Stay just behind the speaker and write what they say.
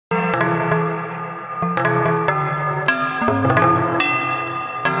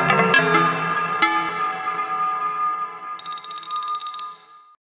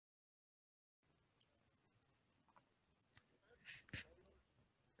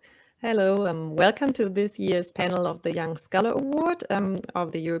Hello, welcome to this year's panel of the Young Scholar Award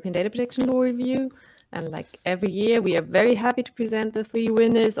of the European Data Protection Law Review. And like every year, we are very happy to present the 3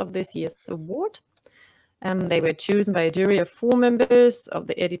 winners of this year's award. They were chosen by a jury of 4 members of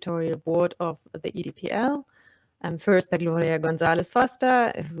the editorial board of the EDPL. First by Gloria González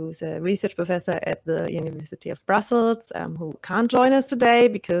Foster, who's a research professor at the University of Brussels, who can't join us today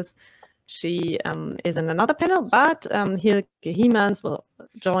because she is in another panel, but Hielke Hijmans will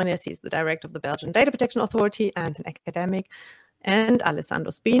join us. He's the director of the Belgian Data Protection Authority and an academic. And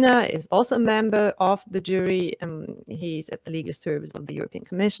Alessandro Spina is also a member of the jury. He's at the legal service of the European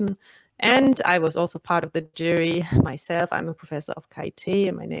Commission. And I was also part of the jury myself. I'm a professor of KIT,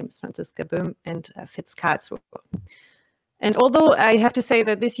 and my name is Franziska Boehm and FITS Karlsruhe. And although I have to say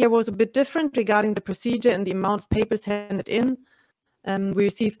that this year was a bit different regarding the procedure and the amount of papers handed in, we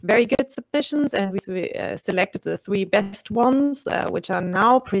received very good submissions, and we selected the 3 best ones, which are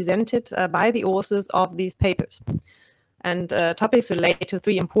now presented by the authors of these papers. And topics relate to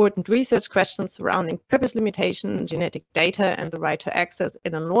 3 important research questions surrounding purpose limitation, genetic data, and the right to access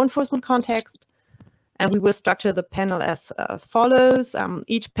in a law enforcement context. And we will structure the panel as follows.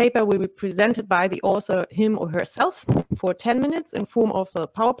 Each paper will be presented by the author, him or herself, for 10 minutes in form of a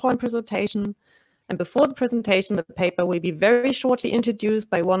PowerPoint presentation. And before the presentation, the paper will be very shortly introduced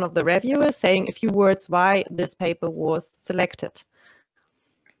by one of the reviewers, saying a few words why this paper was selected.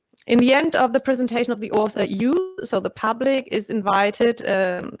 In the end of the presentation of the author, you, so the public, is invited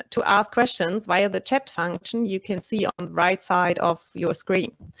to ask questions via the chat function you can see on the right side of your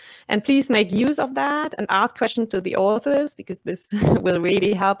screen. And please make use of that and ask questions to the authors, because this will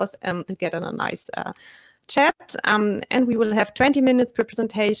really help us to get on a nice chat. And we will have 20 minutes per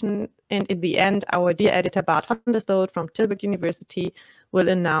presentation. And in the end, our dear editor, Bart van der Sloot from Tilburg University, will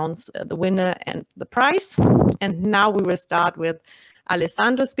announce the winner and the prize. And now we will start with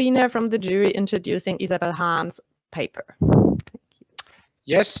Alessandro Spina from the jury introducing Isabel Hahn's paper.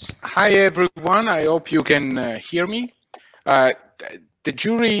 Yes, hi everyone. I hope you can hear me. The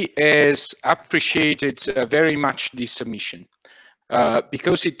jury has appreciated very much this submission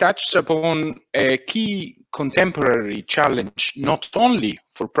because it touches upon a key contemporary challenge, not only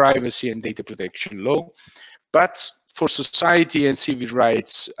for privacy and data protection law, but for society and civil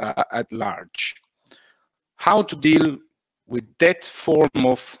rights at large. How to deal with that form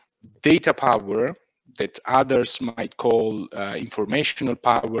of data power that others might call informational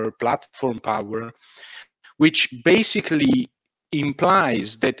power, platform power, which basically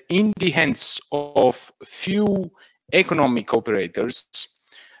implies that in the hands of few economic operators,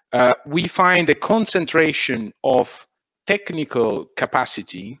 we find a concentration of technical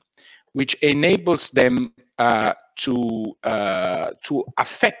capacity which enables them to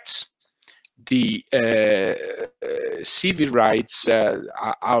affect the civil rights,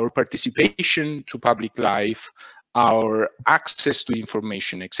 our participation to public life, our access to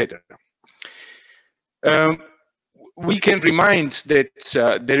information, etc. We can remind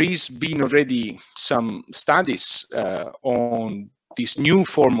that there has been already some studies on this new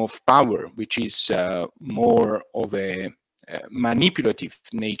form of power, which is more of a manipulative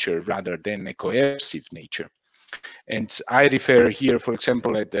nature rather than a coercive nature. And I refer here, for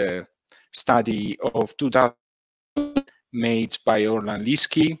example, at the study of 2000 made by Orlan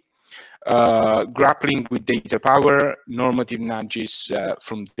Liski, grappling with data power, normative nudges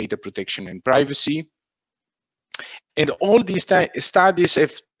from data protection and privacy. And all these studies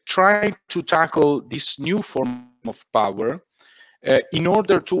have tried to tackle this new form of power in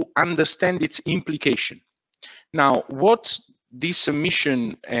order to understand its implication. Now, what this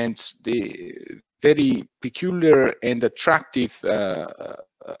submission and the very peculiar and attractive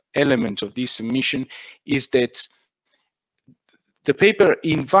element of this submission is that the paper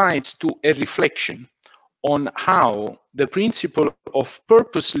invites to a reflection on how the principle of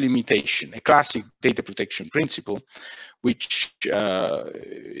purpose limitation, a classic data protection principle, which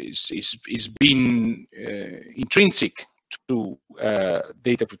is been intrinsic to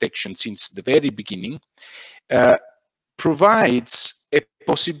data protection since the very beginning, provides a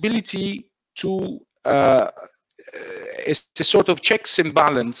possibility to as a sort of checks and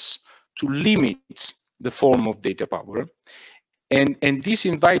balance to limit the form of data power. And this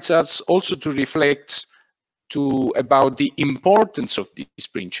invites us also to reflect about the importance of this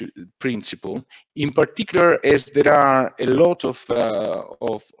principle, in particular as there are a lot of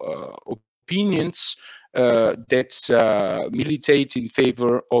opinions that militate in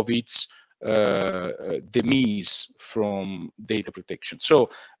favor of its demise from data protection. So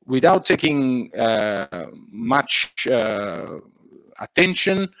without taking much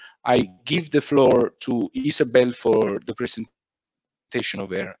attention, I give the floor to Isabel for the presentation presentation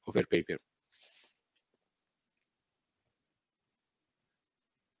of her paper.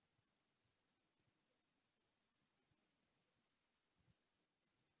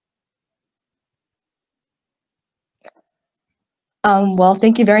 Well,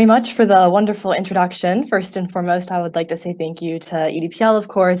 thank you very much for the wonderful introduction. First and foremost, I would like to say thank you to EDPL, of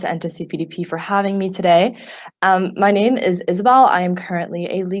course, and to CPDP for having me today. My name is Isabel. I am currently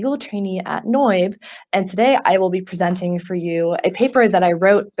a legal trainee at NOIB, and today I will be presenting for you a paper that I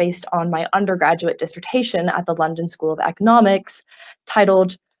wrote based on my undergraduate dissertation at the London School of Economics,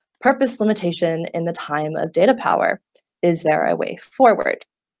 titled "Purpose Limitation in the Time of Data Power. Is There a Way Forward?"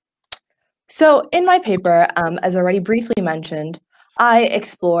 So in my paper, as already briefly mentioned, I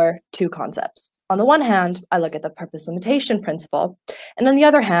explore two concepts. On the one hand, I look at the purpose limitation principle, and on the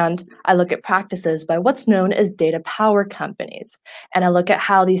other hand, I look at practices by what's known as data power companies. And I look at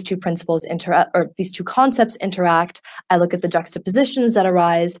how these two principles these two concepts interact. I look at the juxtapositions that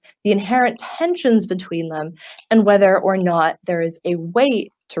arise, the inherent tensions between them, and whether or not there is a way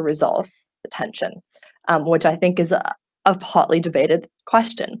to resolve the tension, which I think is a hotly debated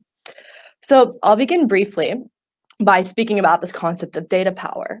question. So I'll begin briefly by speaking about this concept of data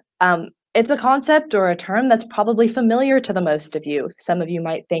power. It's a concept or a term that's probably familiar to the most of you. Some of you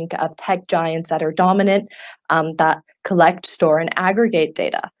might think of tech giants that are dominant, that collect, store, and aggregate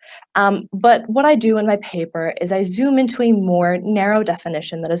data. But what I do in my paper is I zoom into a more narrow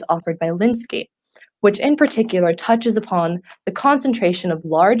definition that is offered by Linsky, which in particular touches upon the concentration of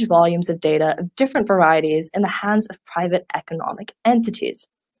large volumes of data of different varieties in the hands of private economic entities.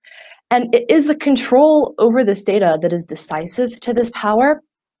 And it is the control over this data that is decisive to this power.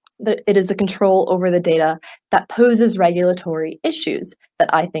 It is the control over the data that poses regulatory issues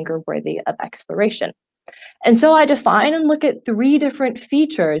that I think are worthy of exploration. And so I define and look at three different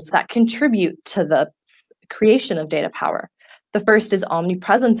features that contribute to the creation of data power. The first is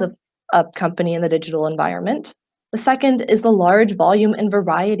omnipresence of a company in the digital environment. The second is the large volume and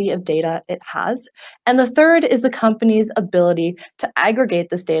variety of data it has. And the third is the company's ability to aggregate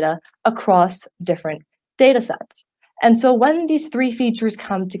this data across different data sets. And so when these three features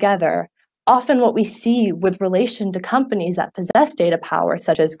come together, often what we see with relation to companies that possess data power,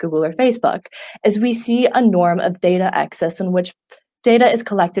 such as Google or Facebook, is we see a norm of data excess in which data is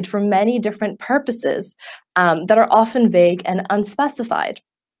collected for many different purposes that are often vague and unspecified.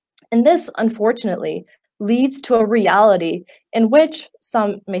 And this, unfortunately, leads to a reality in which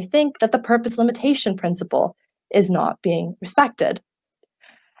some may think that the purpose limitation principle is not being respected.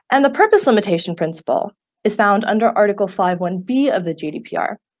 And the purpose limitation principle is found under Article 5.1b of the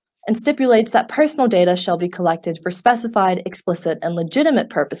GDPR and stipulates that personal data shall be collected for specified, explicit, and legitimate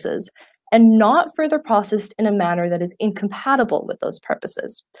purposes and not further processed in a manner that is incompatible with those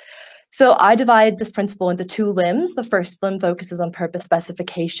purposes. So I divide this principle into two limbs. The first limb focuses on purpose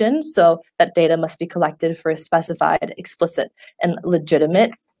specification, so that data must be collected for a specified, explicit, and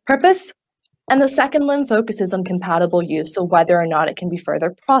legitimate purpose. And the second limb focuses on compatible use, so whether or not it can be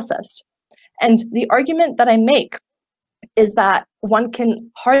further processed. And the argument that I make is that one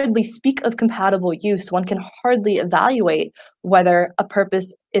can hardly speak of compatible use, one can hardly evaluate whether a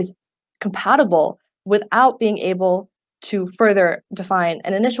purpose is compatible without being able to further define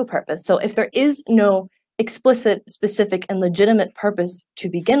an initial purpose. So if there is no explicit, specific, and legitimate purpose to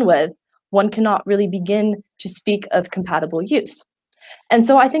begin with, one cannot really begin to speak of compatible use. And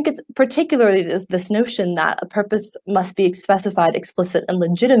so I think it's particularly this notion that a purpose must be specified, explicit, and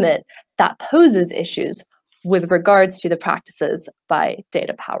legitimate that poses issues with regards to the practices by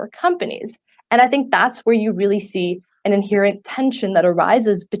data power companies. And I think that's where you really see an inherent tension that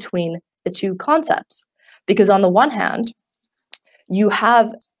arises between the two concepts. Because on the one hand, you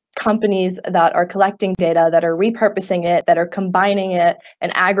have companies that are collecting data, that are repurposing it, that are combining it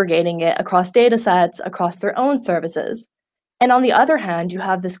and aggregating it across data sets, across their own services. And on the other hand, you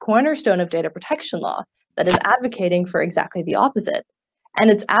have this cornerstone of data protection law that is advocating for exactly the opposite. And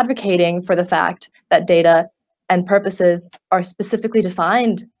it's advocating for the fact that data and purposes are specifically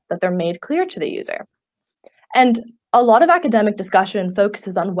defined, that they're made clear to the user. And a lot of academic discussion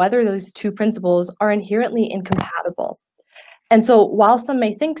focuses on whether those two principles are inherently incompatible. And so while some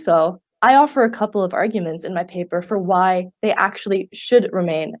may think so, I offer a couple of arguments in my paper for why they actually should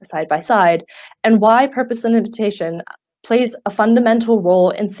remain side by side and why purpose limitation plays a fundamental role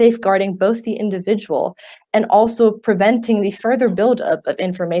in safeguarding both the individual and also preventing the further buildup of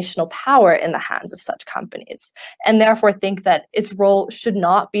informational power in the hands of such companies, and therefore think that its role should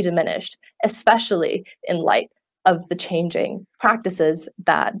not be diminished, especially in light of the changing practices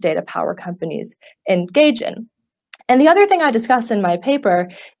that data power companies engage in. And the other thing I discuss in my paper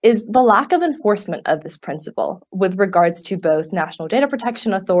is the lack of enforcement of this principle with regards to both national data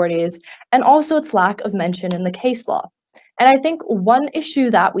protection authorities and also its lack of mention in the case law. And I think one issue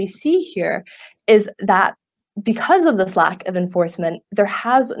that we see here is that because of this lack of enforcement, there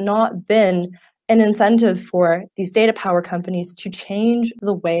has not been an incentive for these data power companies to change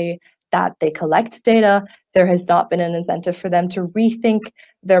the way that they collect data. There has not been an incentive for them to rethink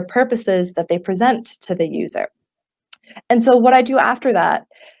their purposes that they present to the user. And so what I do after that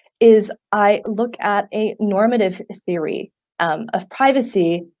is I look at a normative theory of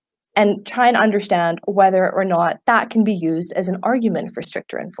privacy and try and understand whether or not that can be used as an argument for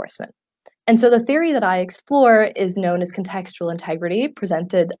stricter enforcement. And so the theory that I explore is known as contextual integrity,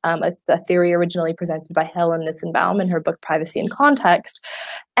 presented a theory originally presented by Helen Nissenbaum in her book Privacy in Context.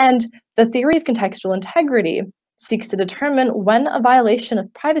 And the theory of contextual integrity seeks to determine when a violation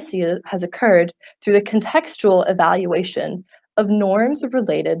of privacy has occurred through the contextual evaluation of norms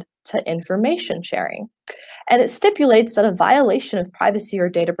related to information sharing. And it stipulates that a violation of privacy or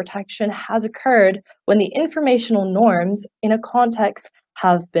data protection has occurred when the informational norms in a context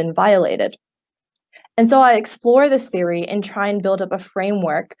have been violated. And so I explore this theory and try and build up a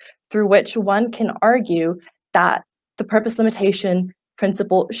framework through which one can argue that the purpose limitation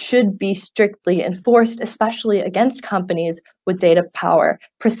principle should be strictly enforced, especially against companies with data power,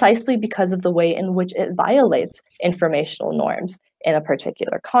 precisely because of the way in which it violates informational norms in a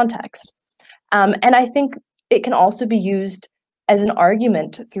particular context. And I think it can also be used as an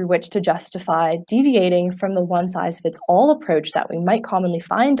argument through which to justify deviating from the one-size-fits-all approach that we might commonly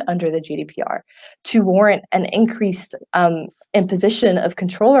find under the GDPR to warrant an increased imposition of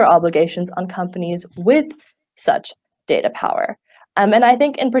controller obligations on companies with such data power. And I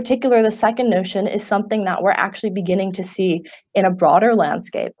think in particular, the second notion is something that we're actually beginning to see in a broader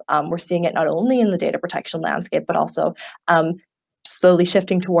landscape. We're seeing it not only in the data protection landscape, but also slowly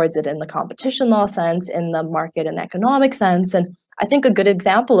shifting towards it in the competition law sense, in the market and economic sense. And I think a good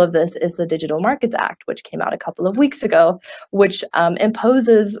example of this is the Digital Markets Act, which came out a couple of weeks ago, which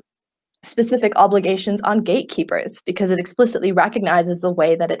imposes specific obligations on gatekeepers because it explicitly recognizes the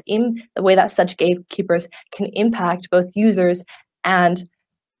way that such gatekeepers can impact both users and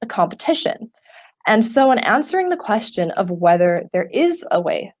a competition. And so in answering the question of whether there is a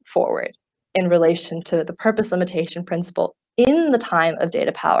way forward in relation to the purpose limitation principle in the time of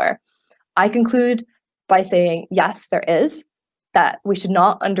data power, I conclude by saying, yes, there is, that we should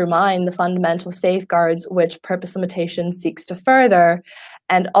not undermine the fundamental safeguards which purpose limitation seeks to further,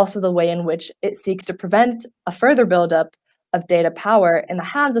 and also the way in which it seeks to prevent a further buildup of data power in the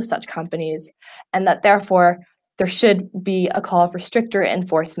hands of such companies, and that therefore there should be a call for stricter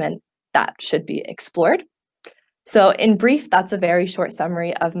enforcement that should be explored. So in brief, that's a very short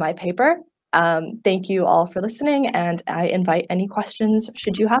summary of my paper. Thank you all for listening, and I invite any questions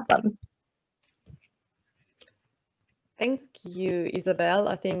should you have them. Thank you, Isabel.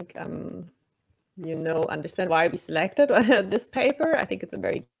 I think understand why we selected this paper. I think it's a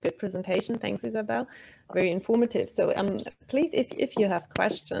very good presentation. Thanks, Isabel. Very informative. So please, if you have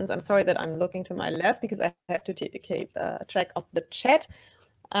questions, I'm sorry that I'm looking to my left because I have to keep track of the chat.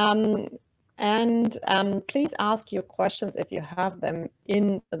 Please ask your questions if you have them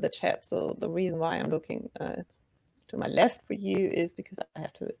in the chat. So the reason why I'm looking to my left for you is because I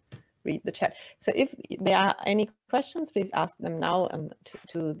have to read the chat. So if there are any questions, please ask them now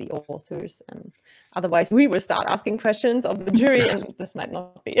to the authors. Otherwise, we will start asking questions of the jury, and this might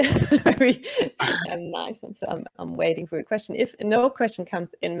not be very nice. And so I'm waiting for a question. If no question comes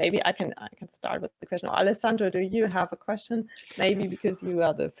in, maybe I can start with the question. Or Alessandro, do you have a question? Maybe because you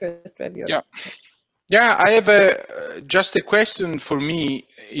are the first reviewer. Yeah, I have just a question for me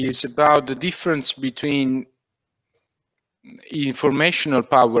is about the difference between informational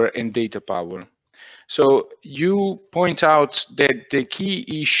power and data power. So you point out that the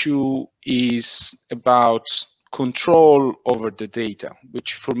key issue is about control over the data,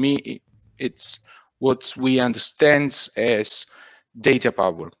 which for me, it's what we understand as data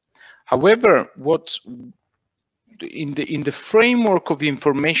power. However, what in the framework of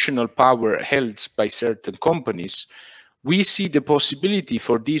informational power held by certain companies, we see the possibility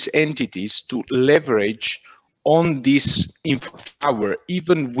for these entities to leverage on this power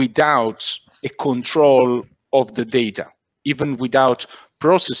even without a control of the data, even without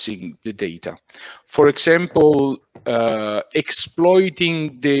processing the data. For example,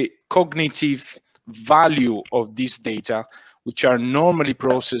 exploiting the cognitive value of this data, which are normally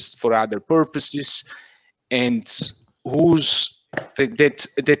processed for other purposes, and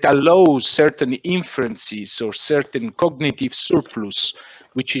that allows certain inferences or certain cognitive surplus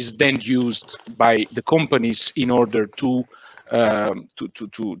which is then used by the companies in order to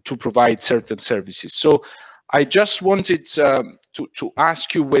provide certain services. So I just wanted to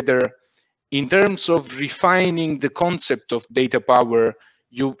ask you whether, in terms of refining the concept of data power,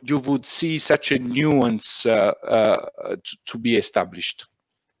 you would see such a nuance to be established.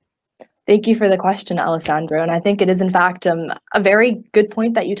 Thank you for the question, Alessandro. And I think it is, in fact, a very good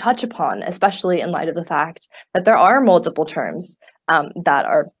point that you touch upon, especially in light of the fact that there are multiple terms that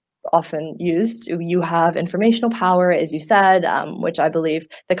are often used. You have informational power, as you said, which I believe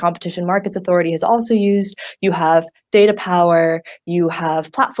the Competition Markets Authority has also used. You have data power, you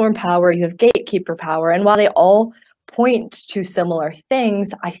have platform power, you have gatekeeper power. And while they all point to similar things,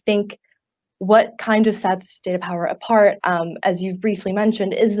 I think what kind of sets data power apart, as you've briefly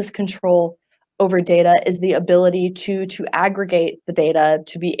mentioned, is this control over data, is the ability to aggregate the data,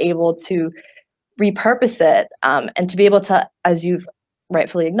 to be able to repurpose it, and to be able to, as you've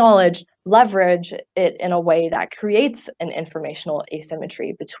rightfully acknowledged, leverage it in a way that creates an informational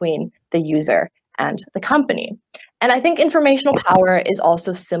asymmetry between the user and the company. And I think informational power is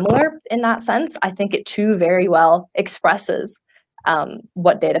also similar in that sense. I think it too very well expresses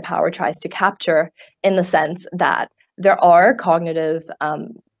what data power tries to capture, in the sense that there are cognitive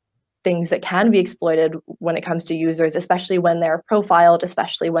things that can be exploited when it comes to users, especially when they're profiled,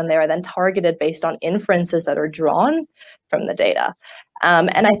 especially when they are then targeted based on inferences that are drawn from the data.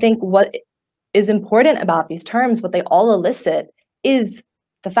 And I think what is important about these terms, what they all elicit, is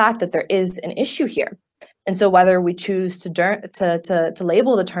the fact that there is an issue here. And so whether we choose to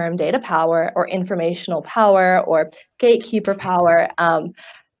label the term data power or informational power or gatekeeper power,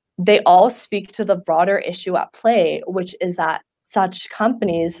 they all speak to the broader issue at play, which is that such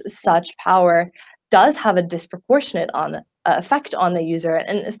companies, such power does have a disproportionate effect on the user,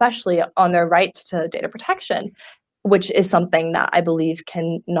 and especially on their right to data protection, which is something that I believe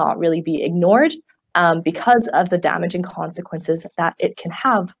cannot really be ignored because of the damaging consequences that it can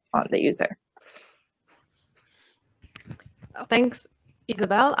have on the user. Thanks,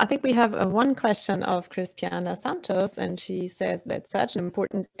 Isabel. I think we have one question of Christiana Santos, and she says that such an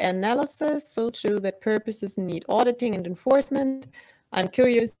important analysis, so true that purposes need auditing and enforcement. I'm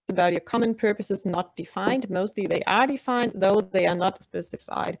curious about your common purposes not defined. Mostly they are defined, though they are not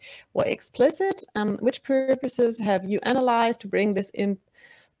specified or explicit. Which purposes have you analyzed to bring this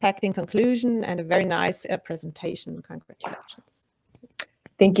impacting conclusion? And a very nice presentation. Congratulations.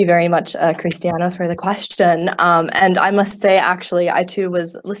 Thank you very much, Christiana, for the question. And I must say, actually, I too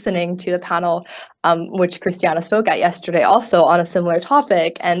was listening to the panel which Christiana spoke at yesterday, also on a similar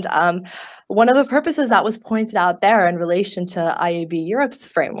topic. And one of the purposes that was pointed out there in relation to IAB Europe's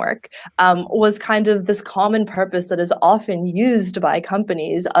framework was kind of this common purpose that is often used by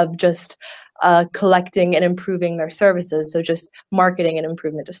companies of just collecting and improving their services. So just marketing and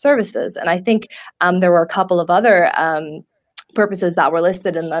improvement of services. And I think there were a couple of other purposes that were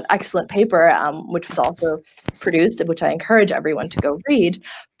listed in that excellent paper, which was also produced, which I encourage everyone to go read.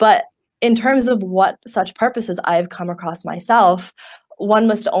 But in terms of what such purposes I've come across myself, one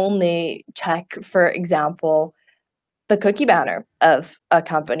must only check, for example, the cookie banner of a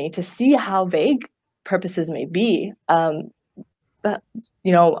company to see how vague purposes may be. But,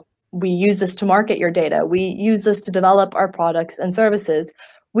 you know, we use this to market your data. We use this to develop our products and services.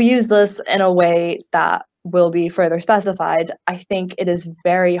 We use this in a way that will be further specified. I think it is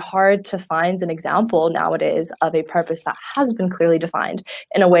very hard to find an example nowadays of a purpose that has been clearly defined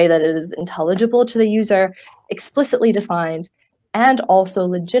in a way that it is intelligible to the user, explicitly defined, and also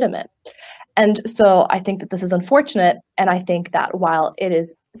legitimate. And so I think that this is unfortunate. And I think that while it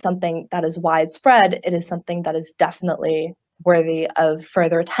is something that is widespread, it is something that is definitely worthy of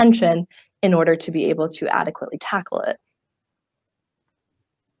further attention in order to be able to adequately tackle it.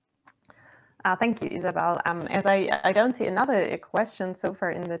 Thank you, Isabel. As I don't see another question so far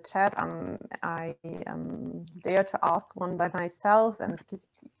in the chat, I dare to ask one by myself, and because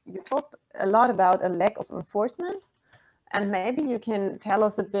you talked a lot about a lack of enforcement, and maybe you can tell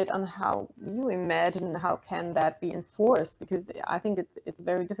us a bit on how you imagine how can that be enforced, because I think it's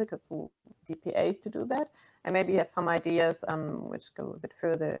very difficult for DPAs to do that, and maybe you have some ideas which go a bit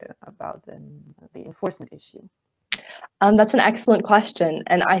further about the enforcement issue. That's an excellent question.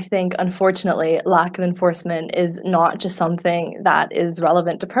 And I think, unfortunately, lack of enforcement is not just something that is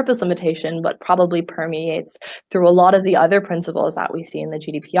relevant to purpose limitation, but probably permeates through a lot of the other principles that we see in the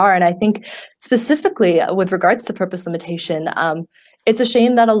GDPR. And I think specifically with regards to purpose limitation, it's a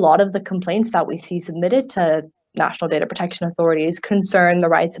shame that a lot of the complaints that we see submitted to national data protection authorities concern the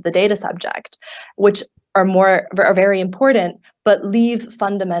rights of the data subject, which are very important, but leave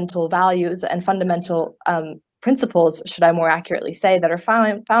fundamental values and fundamental principles, should I more accurately say, that are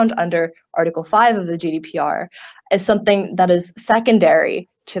found under Article 5 of the GDPR is something that is secondary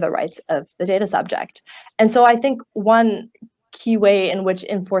to the rights of the data subject. And so I think one key way in which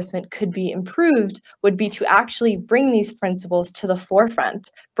enforcement could be improved would be to actually bring these principles to the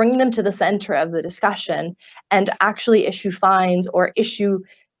forefront, bring them to the center of the discussion, and actually issue fines or issue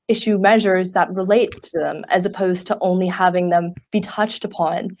measures that relate to them, as opposed to only having them be touched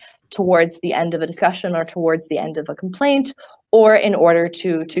upon towards the end of a discussion or towards the end of a complaint, or in order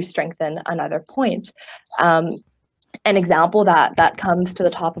to strengthen another point. An example that comes to the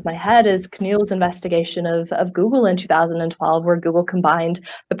top of my head is CNIL's investigation of Google in 2012, where Google combined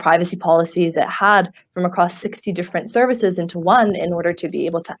the privacy policies it had from across 60 different services into one in order to be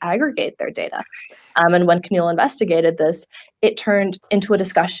able to aggregate their data. And when CNIL investigated this, it turned into a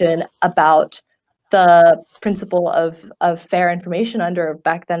discussion about the principle of fair information under,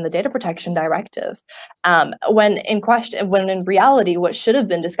 back then, the Data Protection Directive. When in reality, what should have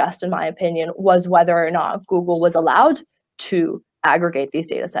been discussed, in my opinion, was whether or not Google was allowed to aggregate these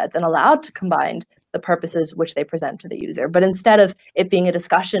data sets and allowed to combine the purposes which they present to the user. But instead of it being a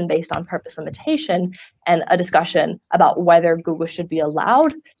discussion based on purpose limitation and a discussion about whether Google should be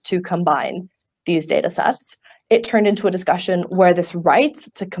allowed to combine these data sets, it turned into a discussion where this right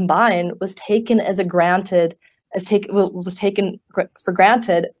to combine was taken for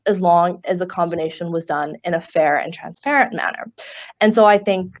granted as long as the combination was done in a fair and transparent manner. And so I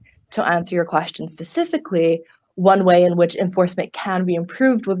think, to answer your question specifically, one way in which enforcement can be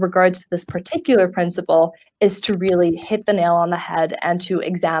improved with regards to this particular principle is to really hit the nail on the head and to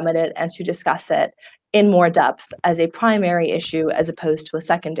examine it and to discuss it in more depth as a primary issue as opposed to a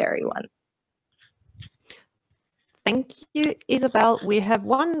secondary one. Thank you, Isabel. We have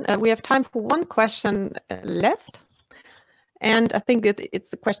time for one question left, and I think it's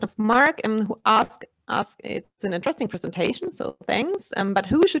the question of Mark, who asked. It's an interesting presentation, so thanks. But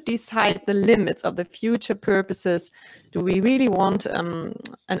who should decide the limits of the future purposes? Do we really want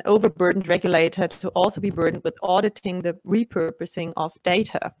an overburdened regulator to also be burdened with auditing the repurposing of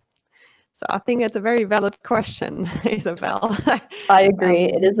data? So I think it's a very valid question, Isabel. I agree.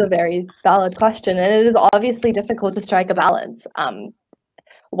 It is a very valid question, and it is obviously difficult to strike a balance.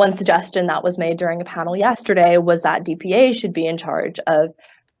 One suggestion that was made during a panel yesterday was that DPA should be in charge of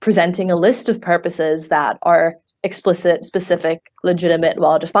presenting a list of purposes that are explicit, specific, legitimate,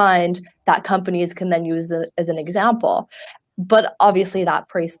 well-defined, that companies can then use as an example. But obviously that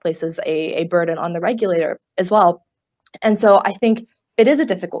places a burden on the regulator as well. And so I think it is a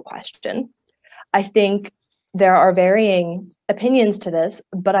difficult question. I think there are varying opinions to this,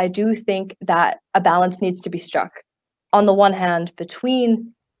 but I do think that a balance needs to be struck. On the one hand,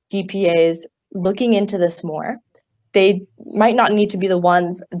 between DPAs looking into this more, they might not need to be the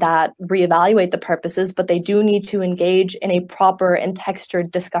ones that reevaluate the purposes, but they do need to engage in a proper and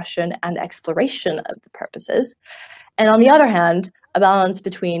textured discussion and exploration of the purposes. And on the other hand, a balance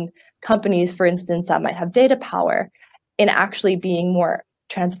between companies, for instance, that might have data power, in actually being more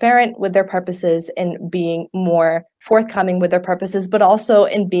transparent with their purposes and being more forthcoming with their purposes, but also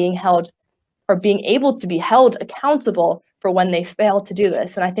in being held or being able to be held accountable for when they fail to do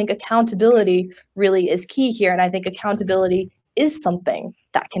this. And I think accountability really is key here. And I think accountability is something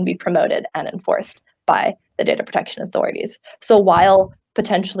that can be promoted and enforced by the data protection authorities. So while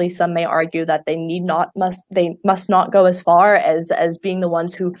potentially some may argue that they must not go as far as being the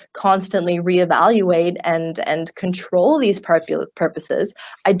ones who constantly reevaluate and control these purposes,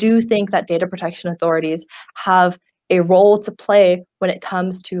 I do think that data protection authorities have a role to play when it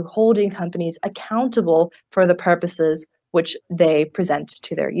comes to holding companies accountable for the purposes which they present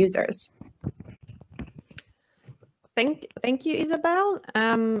to their users. Thank you, Isabel.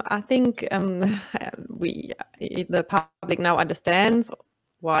 I think the public now understands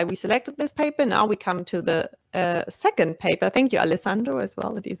why we selected this paper. Now we come to the second paper. Thank you, Alessandro, as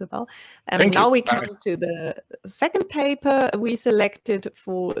well as Isabel. Now we come to the second paper we selected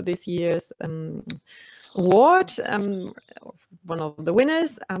for this year's award. One of the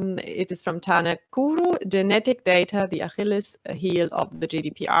winners. It is from Tane Kuru, Genetic Data, the Achilles heel of the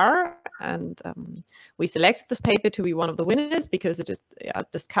GDPR. And we selected this paper to be one of the winners because it is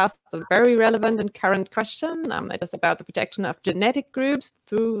discussed a very relevant and current question. It is about the protection of genetic groups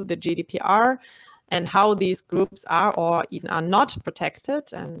through the GDPR and how these groups are or even are not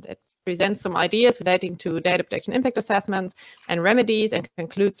protected. And it presents some ideas relating to data protection impact assessments and remedies, and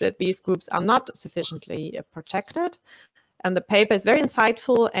concludes that these groups are not sufficiently protected. And the paper is very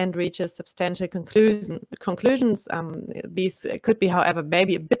insightful and reaches substantial conclusions. These could be, however,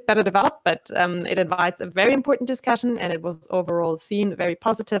 maybe a bit better developed, but it invites a very important discussion, and it was overall seen very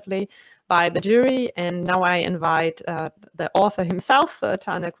positively by the jury. And now I invite the author himself,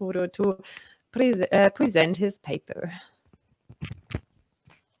 Kuru, to present his paper.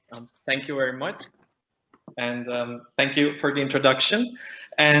 Thank you very much. And thank you for the introduction.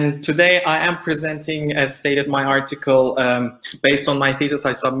 And today I am presenting, as stated, my article based on my thesis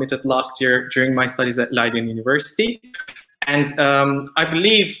I submitted last year during my studies at Leiden University. And I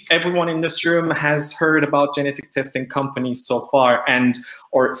believe everyone in this room has heard about genetic testing companies so far,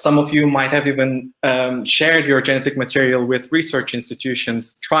 or some of you might have even shared your genetic material with research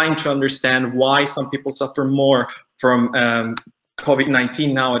institutions, trying to understand why some people suffer more from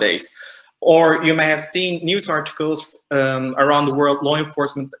COVID-19 nowadays. Or you may have seen news articles around the world, law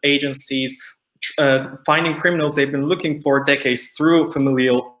enforcement agencies finding criminals they've been looking for decades through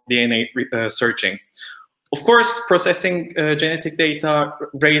familial DNA searching. Of course, processing genetic data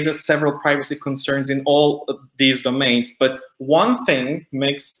raises several privacy concerns in all of these domains, but one thing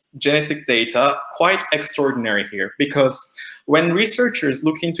makes genetic data quite extraordinary here, because when researchers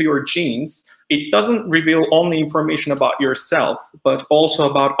look into your genes, it doesn't reveal only information about yourself, but also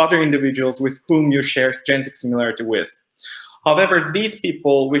about other individuals with whom you share genetic similarity with. However, these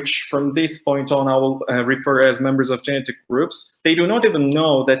people, which from this point on I will refer as members of genetic groups, they do not even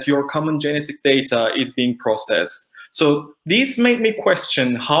know that your common genetic data is being processed. So these made me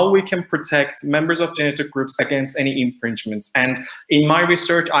question how we can protect members of genetic groups against any infringements. And in my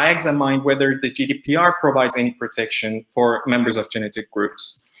research, I examined whether the GDPR provides any protection for members of genetic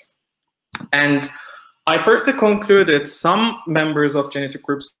groups. And I first concluded some members of genetic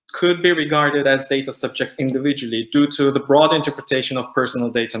groups could be regarded as data subjects individually due to the broad interpretation of personal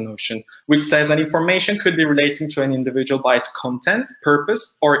data notion, which says an information could be relating to an individual by its content,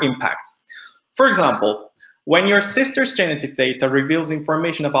 purpose, or impact. For example, when your sister's genetic data reveals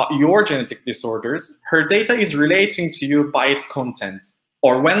information about your genetic disorders, her data is relating to you by its content.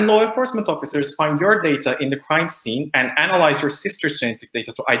 Or when law enforcement officers find your data in the crime scene and analyze your sister's genetic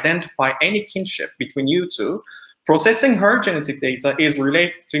data to identify any kinship between you two, processing her genetic data is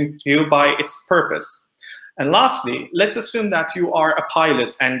relating to you by its purpose. And lastly, let's assume that you are a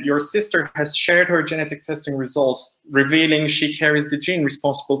pilot and your sister has shared her genetic testing results revealing she carries the gene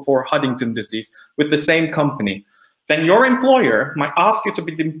responsible for Huntington's disease with the same company. Then your employer might ask you to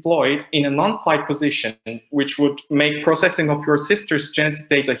be deployed in a non-flight position, which would make processing of your sister's genetic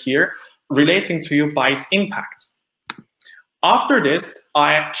data here relating to you by its impact. After this,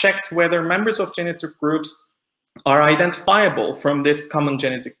 I checked whether members of genetic groups are identifiable from this common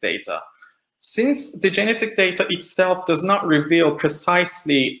genetic data. Since the genetic data itself does not reveal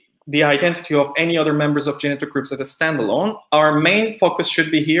precisely the identity of any other members of genetic groups as a standalone, our main focus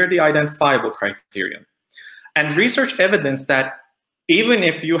should be here the identifiable criterion. And research evidence that even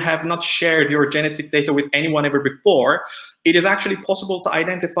if you have not shared your genetic data with anyone ever before, it is actually possible to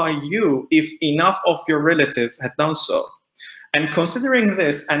identify you if enough of your relatives had done so. And considering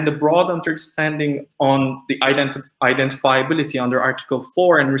this and the broad understanding on the identifiability under Article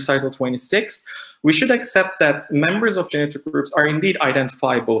 4 and Recital 26, we should accept that members of genetic groups are indeed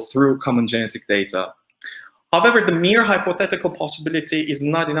identifiable through common genetic data. However, the mere hypothetical possibility is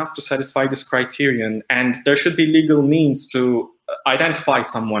not enough to satisfy this criterion, and there should be legal means to identify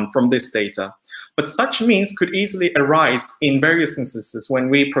someone from this data. But such means could easily arise in various instances when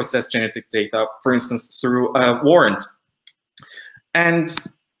we process genetic data, for instance, through a warrant. And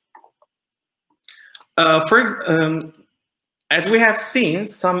as we have seen,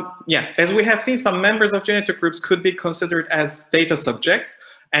 some members of genetic groups could be considered as data subjects,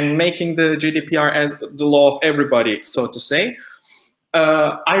 and making the GDPR as the law of everybody, so to say.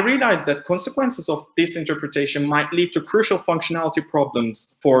 I realized that consequences of this interpretation might lead to crucial functionality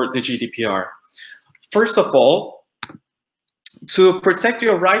problems for the GDPR. First of all, to protect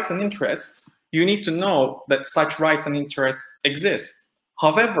your rights and interests, you need to know that such rights and interests exist.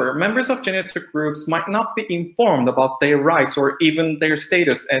 However, members of genetic groups might not be informed about their rights or even their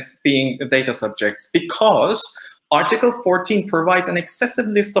status as being data subjects, because Article 14 provides an excessive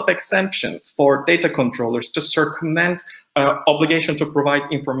list of exemptions for data controllers to circumvent obligation to provide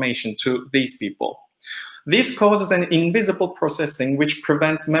information to these people. This causes an invisible processing which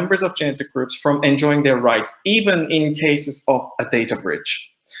prevents members of genetic groups from enjoying their rights, even in cases of a data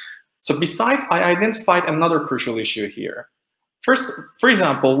breach. So besides, I identified another crucial issue here. First, for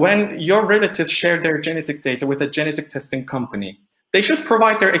example, when your relatives share their genetic data with a genetic testing company, they should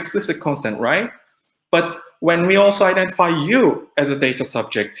provide their explicit consent, right? But when we also identify you as a data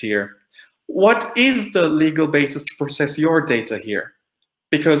subject here, what is the legal basis to process your data here?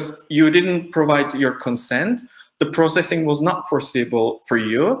 Because you didn't provide your consent, the processing was not foreseeable for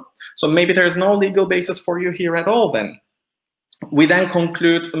you, so maybe there's no legal basis for you here at all then. We then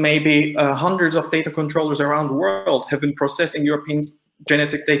conclude maybe hundreds of data controllers around the world have been processing Europeans'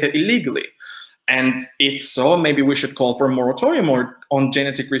 genetic data illegally. And if so, maybe we should call for a moratorium on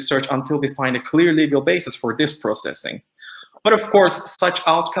genetic research until we find a clear legal basis for this processing. But of course, such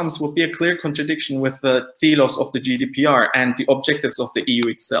outcomes would be a clear contradiction with the telos of the GDPR and the objectives of the EU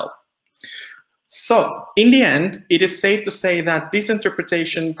itself. So, in the end, it is safe to say that this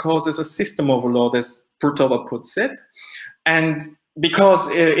interpretation causes a system overload, as Purtova puts it, and because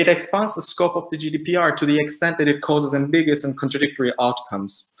it expands the scope of the GDPR to the extent that it causes ambiguous and contradictory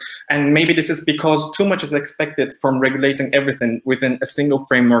outcomes. And maybe this is because too much is expected from regulating everything within a single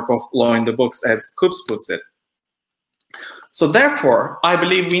framework of law in the books, as Kups puts it. So therefore, I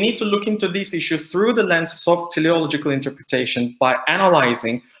believe we need to look into this issue through the lenses of teleological interpretation by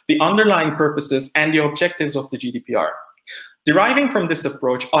analyzing the underlying purposes and the objectives of the GDPR. Deriving from this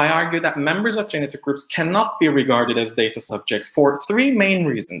approach, I argue that members of genetic groups cannot be regarded as data subjects for three main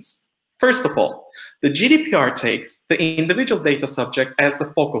reasons. First of all, the GDPR takes the individual data subject as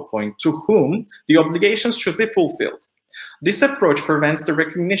the focal point to whom the obligations should be fulfilled. This approach prevents the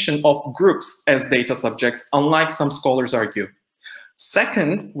recognition of groups as data subjects, unlike some scholars argue.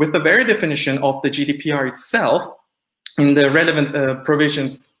 Second, with the very definition of the GDPR itself, in the relevant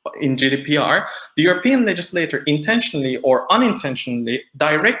provisions in GDPR, the European legislator intentionally or unintentionally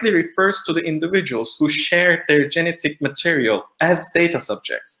directly refers to the individuals who share their genetic material as data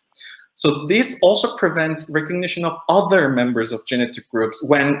subjects. So this also prevents recognition of other members of genetic groups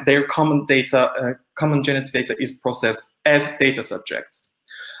when their common genetic data is processed as data subjects.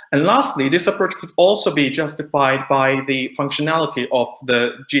 And lastly, this approach could also be justified by the functionality of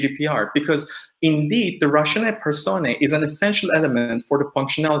the GDPR, because indeed the ratione personae is an essential element for the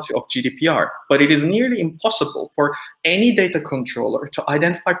functionality of GDPR, but it is nearly impossible for any data controller to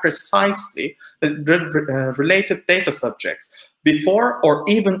identify precisely the related data subjects before or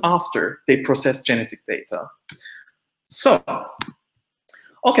even after they process genetic data. So,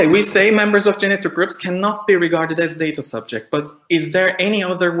 okay, we say members of genetic groups cannot be regarded as data subject, but is there any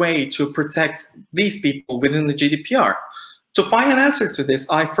other way to protect these people within the GDPR? To find an answer to this,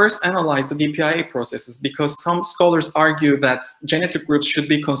 I first analyzed the DPIA processes because some scholars argue that genetic groups should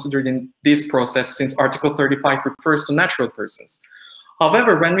be considered in this process since Article 35 refers to natural persons.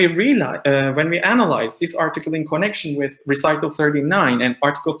 However, when we analyze this article in connection with Recital 39 and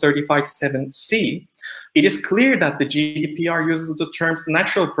Article 35(7)(c, it is clear that the GDPR uses the terms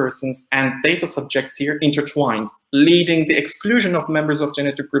natural persons and data subjects here intertwined, leading the exclusion of members of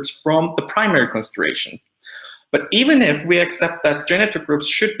genetic groups from the primary consideration. But even if we accept that genetic groups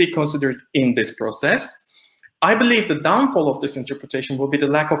should be considered in this process, I believe the downfall of this interpretation will be the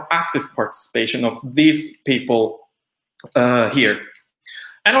lack of active participation of these people here.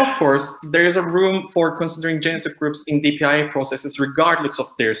 And of course, there is a room for considering genetic groups in DPIA processes regardless of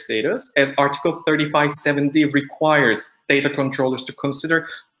their status, as Article 35(7)(d) requires data controllers to consider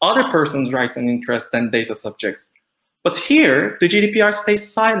other persons' rights and interests than data subjects. But here, the GDPR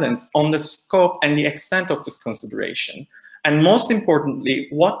stays silent on the scope and the extent of this consideration. And most importantly,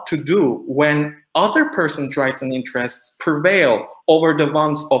 what to do when other persons' rights and interests prevail over the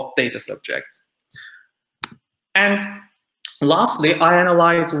ones of data subjects. And lastly, I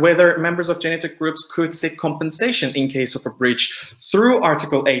analyze whether members of genetic groups could seek compensation in case of a breach through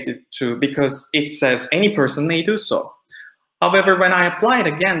Article 82, because it says any person may do so. However, when I apply it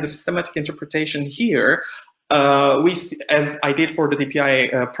again, the systematic interpretation here, we see, as I did for the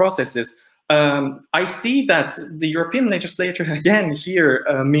DPIA processes, I see that the European legislature again here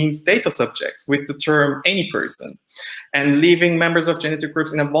means data subjects with the term any person, and leaving members of genetic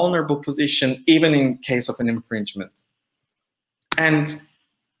groups in a vulnerable position even in case of an infringement. And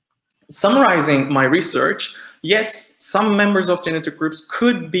summarizing my research, yes, some members of genetic groups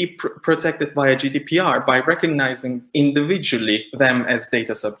could be protected via GDPR by recognizing individually them as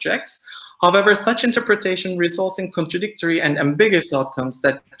data subjects. However, such interpretation results in contradictory and ambiguous outcomes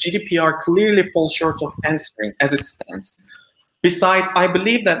that GDPR clearly falls short of answering as it stands. Besides, I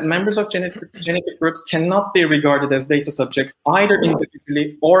believe that members of genetic groups cannot be regarded as data subjects either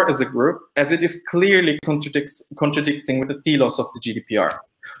individually or as a group, as it is clearly contradicting with the telos of the GDPR.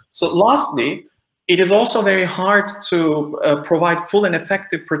 So lastly, it is also very hard to provide full and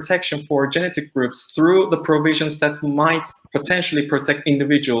effective protection for genetic groups through the provisions that might potentially protect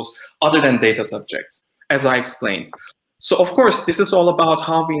individuals other than data subjects, as I explained. So of course, this is all about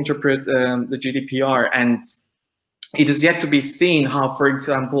how we interpret the GDPR, and it is yet to be seen how, for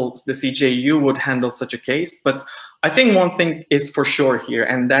example, the CJU would handle such a case. But I think one thing is for sure here,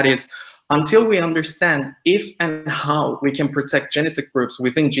 and that is, until we understand if and how we can protect genetic groups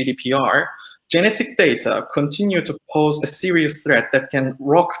within GDPR, genetic data continue to pose a serious threat that can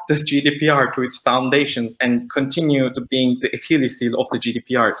rock the GDPR to its foundations and continue to being the Achilles heel of the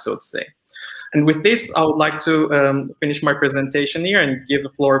GDPR, so to say. And with this, I would like to finish my presentation here and give the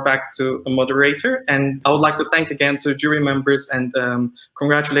floor back to the moderator. And I would like to thank again to jury members and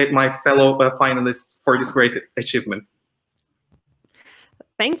congratulate my fellow finalists for this great achievement.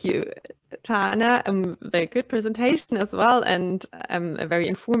 Thank you, Tana. Very good presentation as well, and very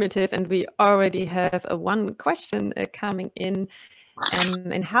informative. And we already have one question coming in.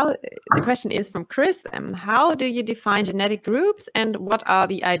 And how the question is from Chris. How do you define genetic groups, and what are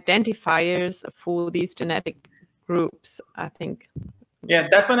the identifiers for these genetic groups? I think. Yeah,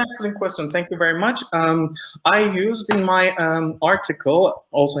 that's an excellent question. Thank you very much. I used in my article,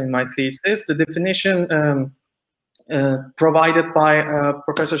 also in my thesis, the definition provided by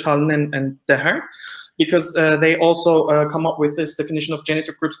Professors Hahn and Tavárez, because they also come up with this definition of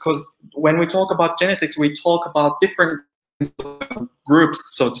genetic groups. Because when we talk about genetics, we talk about different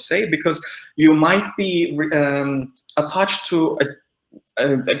groups, so to say, because you might be attached to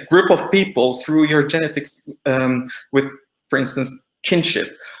a group of people through your genetics with, for instance,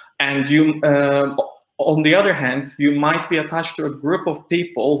 kinship, and you on the other hand, you might be attached to a group of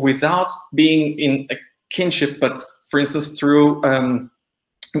people without being in a kinship, but for instance through a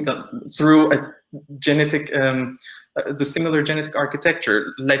genetic the similar genetic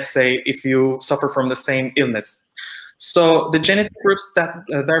architecture, let's say if you suffer from the same illness. So the genetic groups that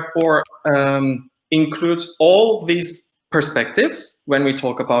therefore includes all these perspectives when we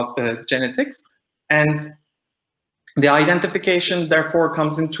talk about genetics, and the identification therefore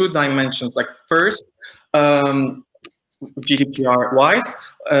comes in two dimensions. Like first, GDPR-wise,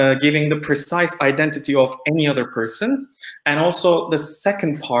 giving the precise identity of any other person, and also the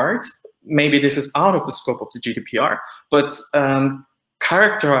second part, maybe this is out of the scope of the GDPR, but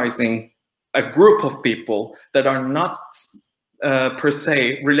characterizing a group of people that are not per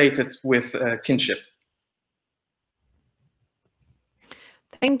se related with kinship.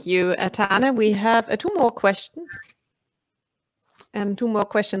 Thank you, Tana. We have two more questions. And two more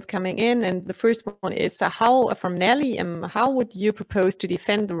questions coming in. And the first one is from Nelly, how would you propose to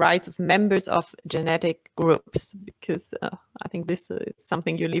defend the rights of members of genetic groups? Because I think this is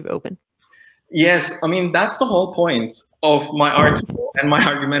something you leave open. Yes, I mean, that's the whole point of my article and my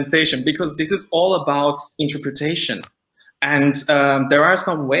argumentation, because this is all about interpretation. And there are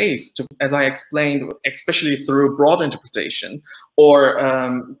some ways to, as I explained, especially through broad interpretation or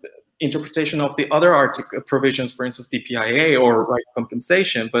interpretation of the other article provisions, for instance, DPIA or right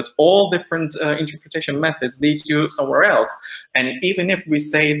compensation, but all different interpretation methods lead you somewhere else. And even if we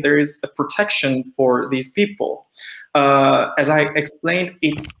say there is a protection for these people, as I explained,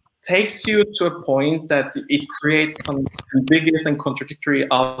 it takes you to a point that it creates some ambiguous and contradictory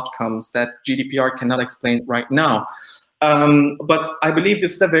outcomes that GDPR cannot explain right now. But I believe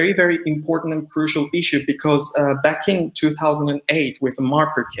this is a very, very important and crucial issue, because back in 2008, with the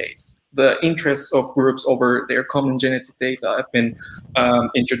Marper case, the interests of groups over their common genetic data have been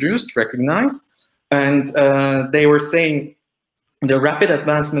introduced, recognized, and they were saying the rapid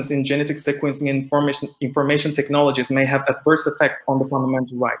advancements in genetic sequencing and information technologies may have adverse effects on the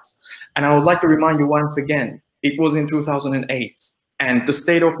fundamental rights. And I would like to remind you once again, it was in 2008, and the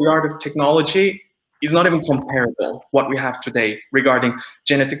state of the art of technology is not even comparable what we have today regarding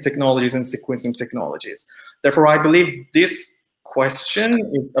genetic technologies and sequencing technologies. Therefore, I believe this question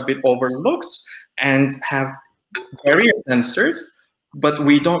is a bit overlooked and have various answers, but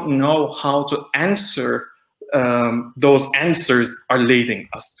we don't know how to answer those answers are leading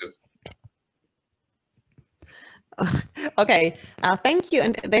us to. Okay, thank you.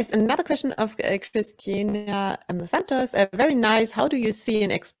 And there's another question of Christina Santos. Very nice. How do you see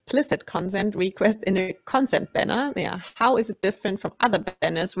an explicit consent request in a consent banner? Yeah. How is it different from other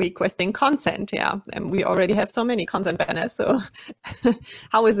banners requesting consent? Yeah. And we already have so many consent banners. So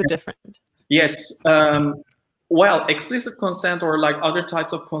how is it different? Yes. Well, explicit consent or like other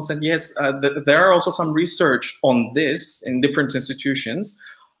types of consent, yes, there are also some research on this in different institutions.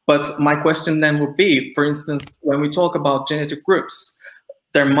 But my question then would be, for instance, when we talk about genetic groups,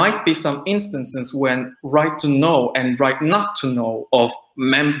 there might be some instances when right to know and right not to know of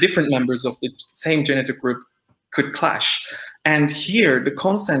different members of the same genetic group could clash. And here the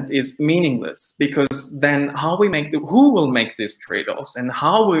consent is meaningless, because then who will make these trade-offs and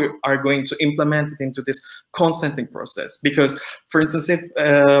how we are going to implement it into this consenting process? Because, for instance, if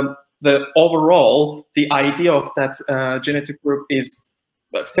the overall, the idea of that genetic group is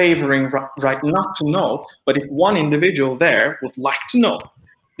favoring right not to know. But if one individual there would like to know,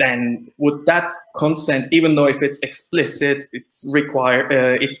 then would that consent, even though if it's explicit, it's required,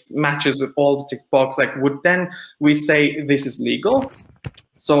 it matches with all the tick box, like would then we say this is legal?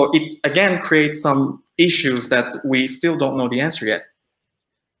 So it again creates some issues that we still don't know the answer yet.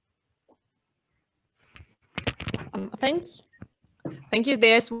 Thanks. Thank you.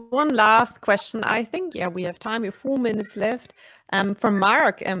 There's one last question. I think, yeah, we have time. We have 4 minutes left. From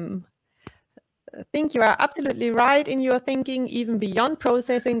Mark. I think you are absolutely right in your thinking. Even beyond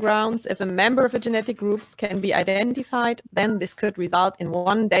processing grounds, if a member of a genetic group can be identified, then this could result in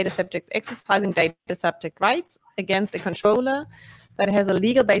one data subject exercising data subject rights against a controller that has a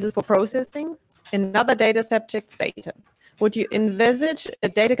legal basis for processing another data subject's data. Would you envisage a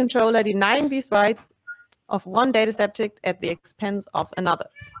data controller denying these rights of one data subject at the expense of another?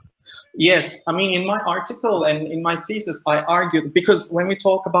 Yes, I mean, in my article and in my thesis, I argued, because when we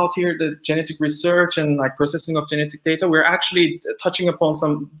talk about here the genetic research and like processing of genetic data, we're actually touching upon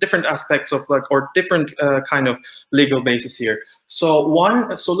some different aspects of like, or different kind of legal basis here. So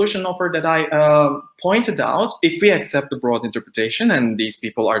one solution offer that I pointed out, if we accept the broad interpretation and these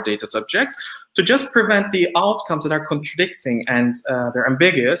people are data subjects, to just prevent the outcomes that are contradicting and they're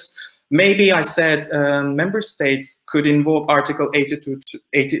ambiguous, maybe I said member states could invoke Article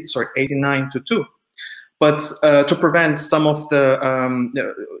 89(2), but to prevent some of the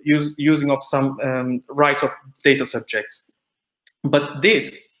using of some right of data subjects. But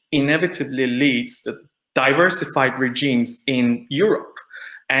this inevitably leads to diversified regimes in Europe.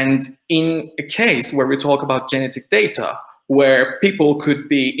 And in a case where we talk about genetic data, where people could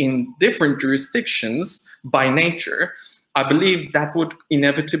be in different jurisdictions by nature, I believe that would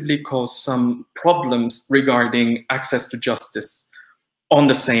inevitably cause some problems regarding access to justice on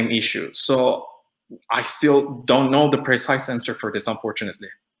the same issue. So I still don't know the precise answer for this, unfortunately.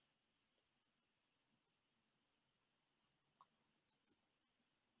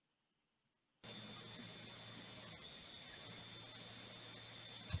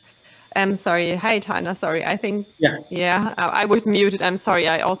 I'm sorry. Hi, Tana. Sorry. I think, yeah, I was muted. I'm sorry.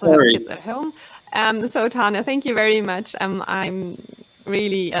 I also have kids at home. So, Tana, thank you very much. I'm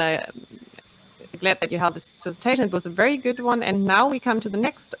really glad that you held this presentation. It was a very good one. And now we come to the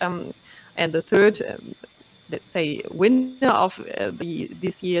next and the third, let's say, winner of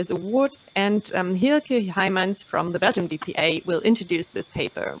this year's award. And Hielke Hijmans from the Belgium DPA will introduce this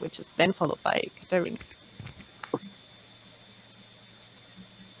paper, which is then followed by Katherine.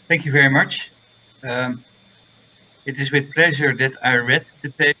 Thank you very much. It is with pleasure that I read the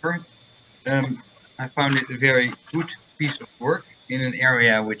paper. I found it a very good piece of work in an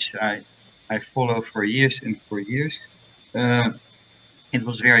area which I follow for years and for years. It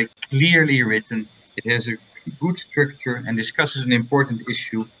was very clearly written. It has a good structure and discusses an important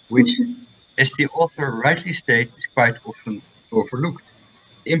issue, which, as the author rightly states, is quite often overlooked.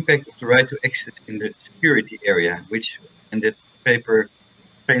 The impact of the right to access in the security area, which, and that paper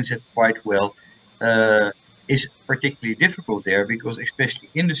explains it quite well, is particularly difficult there, because especially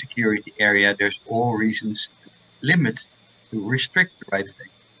in the security area, there's all reasons to limit, to restrict the right of access.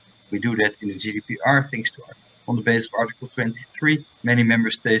 We do that in the GDPR, thanks to on the basis of Article 23. Many member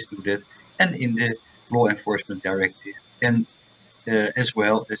states do that, and in the Law Enforcement Directive, and as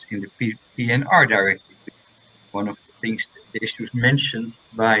well as in the PNR Directive, one of the things, the issues mentioned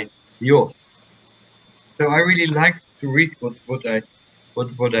by the author. So I really liked to read what I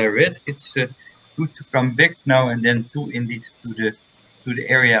read. It's good to come back now and then to the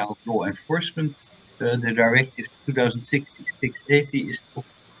area of law enforcement. The Directive 2060-680 is of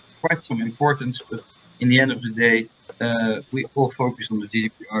quite some importance, but in the end of the day, we all focus on the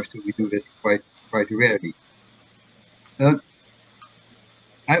GDPR, so we do that quite rarely.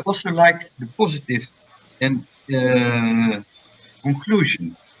 I also liked the positive and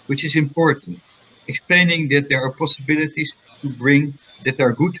conclusion, which is important, explaining that there are possibilities to bring, that there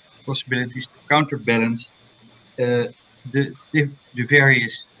are good possibilities to counterbalance the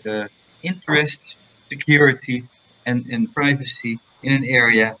various interests, security and privacy in an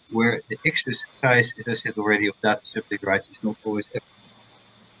area where the exercise, as I said already, of data subject rights is not always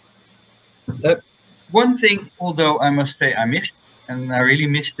efficient. One thing, although I must say I missed, and I really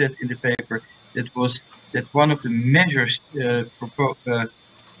missed that in the paper, that was that one of the measures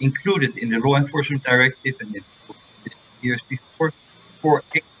included in the Law Enforcement Directive and in years before for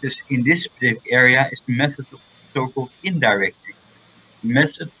access in this specific area is the method of so-called indirect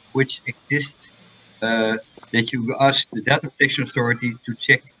method, which exists that you ask the Data Protection Authority to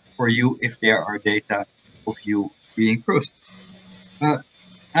check for you if there are data of you being processed.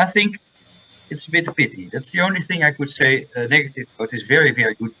 I think it's a bit of pity. That's the only thing I could say negative about this very,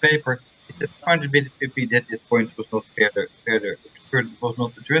 very good paper. I found it a bit of pity that this point was not was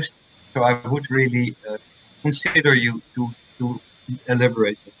not addressed. So I would really consider you to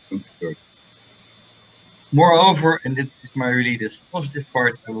elaborate on further. Moreover, and this is really this positive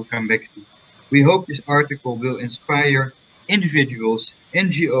part I will come back to, we hope this article will inspire individuals,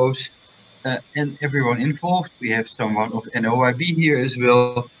 NGOs, and everyone involved. We have someone of NOIB here as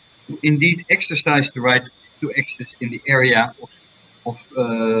well, to indeed exercise the right to access in the area of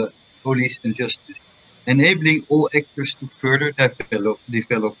police and justice, enabling all actors to further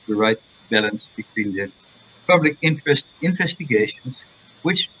develop the right balance between the public interest investigations,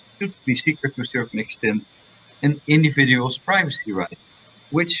 which should be secret to a certain extent, and individuals' privacy rights,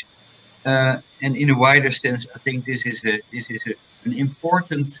 which, and in a wider sense, I think this is an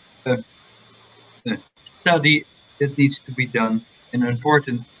important study that needs to be done, an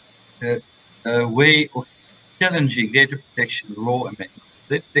important way of challenging data protection law and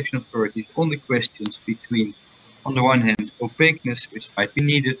data protection authorities on the questions between, on the one hand, opaqueness, which might be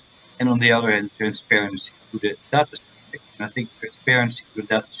needed, and on the other hand, transparency to the data subject. And I think transparency to the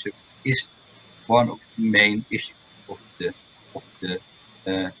data subject is one of the main issues of the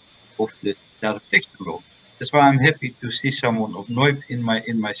data protection law. That's why I'm happy to see someone of NOIB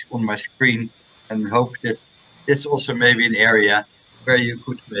on my screen, and hope that that's also maybe an area where you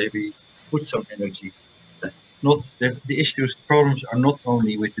could maybe put some energy. Not the issues, problems are not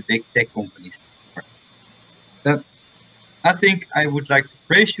only with the big tech companies. I think I would like to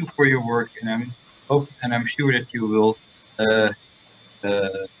praise you for your work, and I'm sure that you will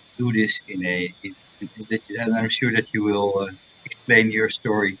do this and I'm sure that you will explain your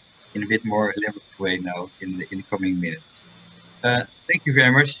story in a bit more elaborate way now in the coming minutes. Thank you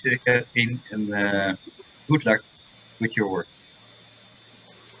very much, Katherine, and good luck with your work.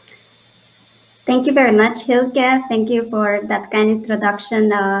 Thank you very much, Hielke. Thank you for that kind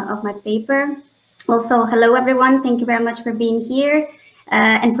introduction of my paper. Also, hello everyone. Thank you very much for being here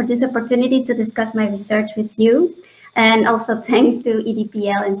and for this opportunity to discuss my research with you. And also thanks to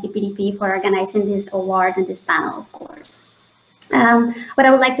EDPL and CPDP for organizing this award and this panel, of course. What I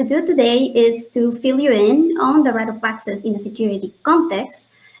would like to do today is to fill you in on the right of access in a security context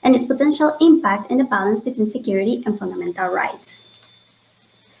and its potential impact and the balance between security and fundamental rights.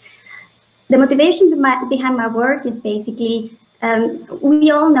 The motivation behind my work is basically,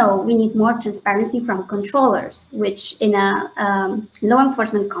 we all know we need more transparency from controllers, which in a law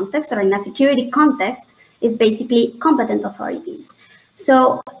enforcement context or in a security context is basically competent authorities.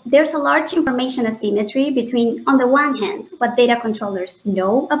 So there's a large information asymmetry between, on the one hand, what data controllers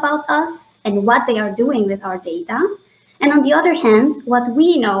know about us and what they are doing with our data, and on the other hand, what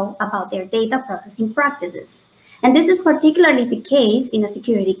we know about their data processing practices. And this is particularly the case in a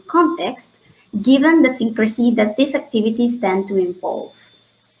security context, given the secrecy that these activities tend to involve.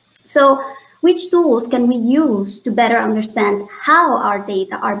 So which tools can we use to better understand how our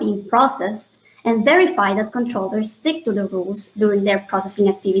data are being processed and verify that controllers stick to the rules during their processing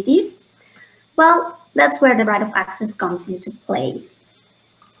activities? Well, that's where the right of access comes into play.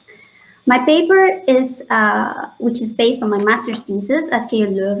 My paper is, which is based on my master's thesis at KU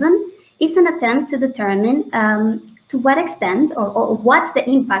Leuven, is an attempt to determine to what extent or what's the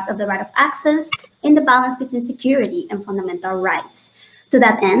impact of the right of access in the balance between security and fundamental rights. To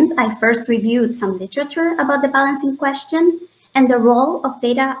that end, I first reviewed some literature about the balancing question and the role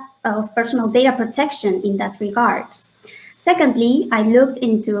of personal data protection in that regard. Secondly, I looked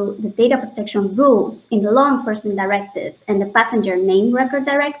into the data protection rules in the Law Enforcement Directive and the Passenger Name Record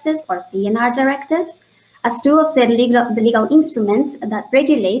Directive, or PNR Directive, as two of the legal instruments that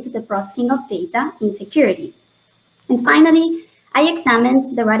regulate the processing of data in security. And finally, I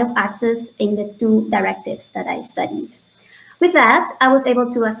examined the right of access in the two directives that I studied. With that, I was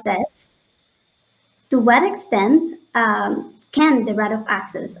able to assess to what extent can the right of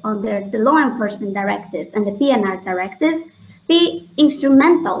access under the Law Enforcement Directive and the PNR Directive be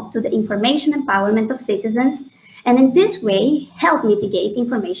instrumental to the information empowerment of citizens, and in this way help mitigate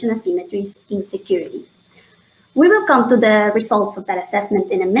information asymmetries in security. We will come to the results of that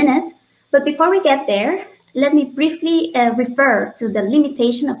assessment in a minute, but before we get there, let me briefly refer to the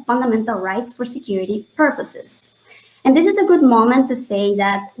limitation of fundamental rights for security purposes. And this is a good moment to say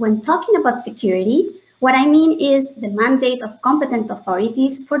that when talking about security, what I mean is the mandate of competent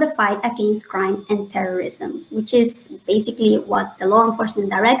authorities for the fight against crime and terrorism, which is basically what the Law Enforcement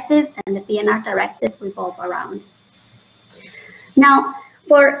Directive and the PNR Directive revolve around. Now,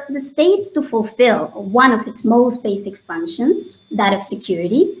 for the state to fulfill one of its most basic functions, that of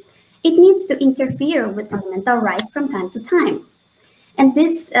security, it needs to interfere with fundamental rights from time to time. And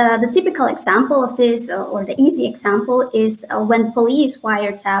this, the typical example of this, or the easy example, is when police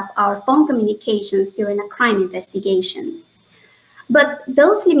wiretap our phone communications during a crime investigation. But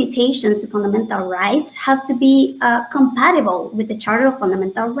those limitations to fundamental rights have to be compatible with the Charter of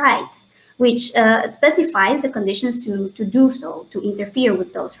Fundamental Rights, which specifies the conditions to do so, to interfere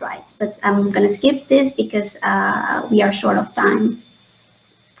with those rights. But I'm going to skip this because we are short of time.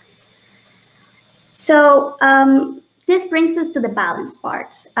 So this brings us to the balance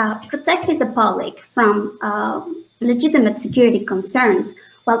part. Protecting the public from legitimate security concerns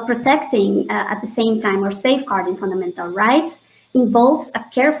while protecting at the same time or safeguarding fundamental rights involves a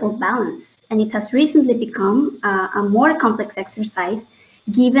careful balance, and it has recently become a more complex exercise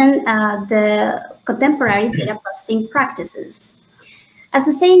given the contemporary data processing practices. As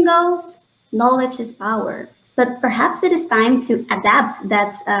the saying goes, knowledge is power, but perhaps it is time to adapt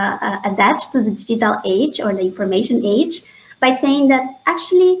that adage to the digital age or the information age by saying that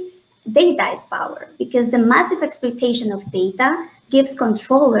actually data is power, because the massive exploitation of data gives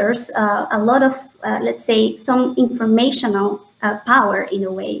controllers a lot of, let's say, some informational power in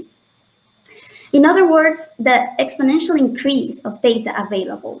a way. In other words, the exponential increase of data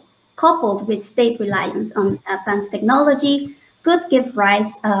available, coupled with state reliance on advanced technology, could give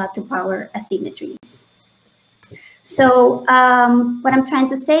rise to power asymmetries. So what I'm trying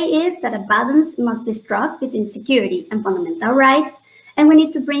to say is that a balance must be struck between security and fundamental rights, and we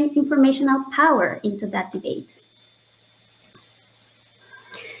need to bring informational power into that debate.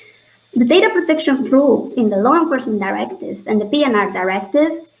 The data protection rules in the Law Enforcement Directive and the PNR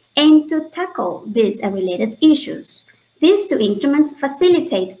Directive aim to tackle these and related issues. These two instruments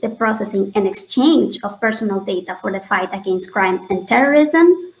facilitate the processing and exchange of personal data for the fight against crime and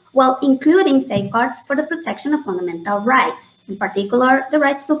terrorism, while including safeguards for the protection of fundamental rights, in particular, the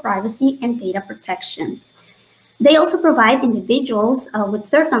rights to privacy and data protection. They also provide individuals with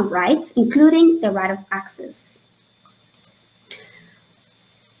certain rights, including the right of access.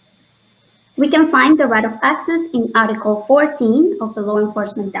 We can find the right of access in Article 14 of the Law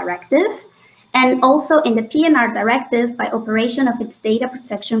Enforcement Directive, and also in the PNR Directive by operation of its data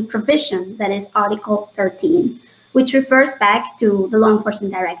protection provision, that is Article 13, which refers back to the Law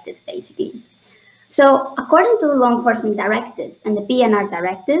Enforcement Directive, basically. So according to the Law Enforcement Directive and the PNR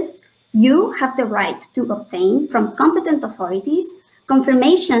Directive, you have the right to obtain from competent authorities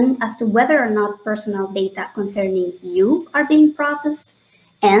confirmation as to whether or not personal data concerning you are being processed.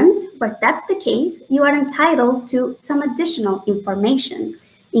 And where that's the case, you are entitled to some additional information,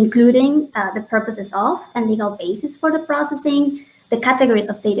 including the purposes of and legal basis for the processing, the categories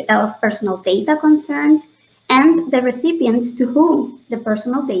of data of personal data concerned, and the recipients to whom the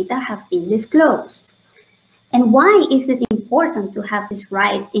personal data have been disclosed. And why is this important to have this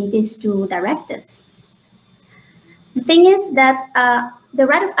right in these two directives? The thing is that the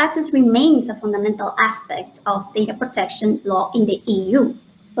right of access remains a fundamental aspect of data protection law in the EU.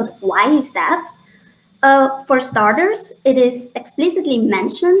 But why is that? For starters, it is explicitly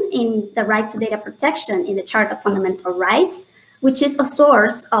mentioned in the right to data protection in the Charter of Fundamental Rights, which is a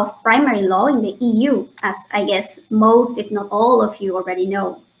source of primary law in the EU, as I guess most, if not all of you already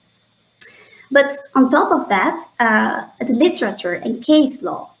know. But on top of that, the literature and case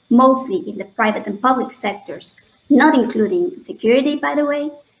law, mostly in the private and public sectors, not including security, by the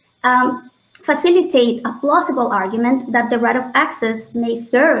way, facilitate a plausible argument that the right of access may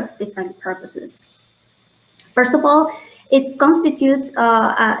serve different purposes. First of all, it constitutes,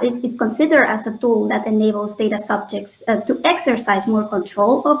 it's considered as a tool that enables data subjects to exercise more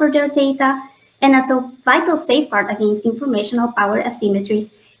control over their data, and as a vital safeguard against informational power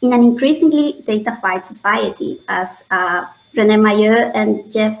asymmetries in an increasingly data-fied society, as René Mailleux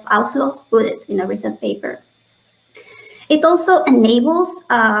and Jeff Auslos put it in a recent paper. It also enables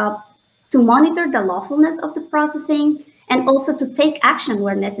to monitor the lawfulness of the processing and also to take action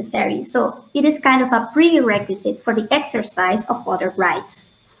where necessary. So it is kind of a prerequisite for the exercise of other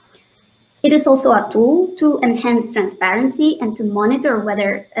rights. It is also a tool to enhance transparency and to monitor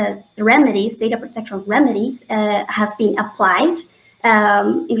whether remedies, data protection remedies, have been applied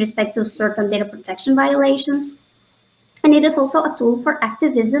in respect to certain data protection violations. And it is also a tool for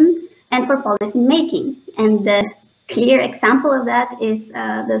activism and for policy making. And the clear example of that is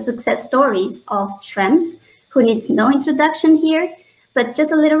the success stories of Schrems, who needs no introduction here, but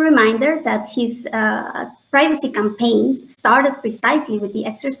just a little reminder that his privacy campaigns started precisely with the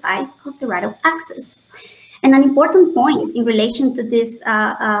exercise of the right of access. And an important point in relation to this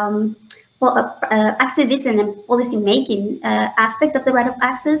activism and policy making aspect of the right of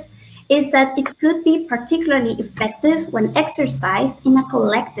access is that it could be particularly effective when exercised in a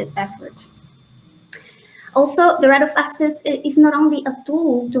collective effort. Also, the right of access is not only a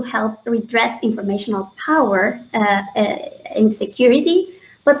tool to help redress informational power in security,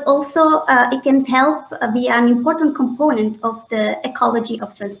 but also it can help be an important component of the ecology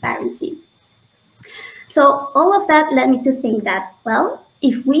of transparency. So all of that led me to think that, well,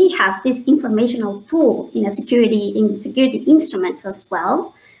 if we have this informational tool in security instruments as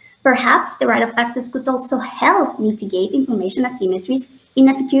well, perhaps the right of access could also help mitigate information asymmetries in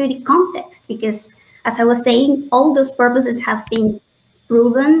a security context, because as I was saying, all those purposes have been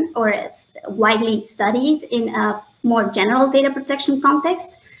proven or widely studied in a more general data protection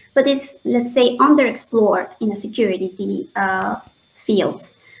context, but it's, let's say, underexplored in a security field.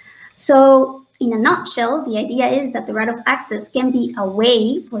 So in a nutshell, the idea is that the right of access can be a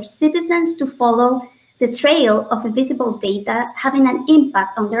way for citizens to follow the trail of invisible data having an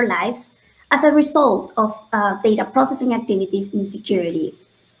impact on their lives as a result of data processing activities in security.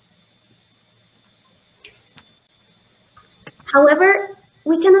 However,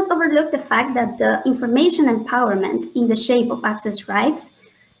 we cannot overlook the fact that the information empowerment in the shape of access rights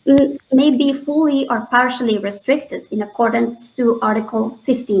may be fully or partially restricted in accordance to Article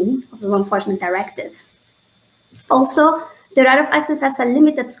 15 of the Law Enforcement Directive. Also, the right of access has a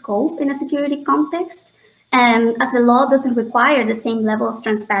limited scope in a security context, as the law doesn't require the same level of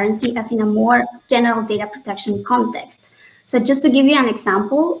transparency as in a more general data protection context. So just to give you an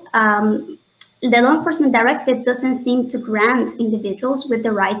example, the Law Enforcement Directive doesn't seem to grant individuals with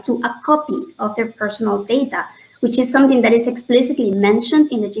the right to a copy of their personal data, which is something that is explicitly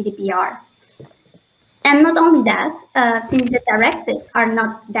mentioned in the GDPR. And not only that, since the directives are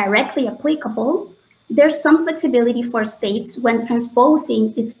not directly applicable, there's some flexibility for states when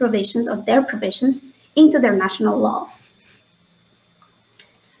transposing its provisions or their provisions into their national laws.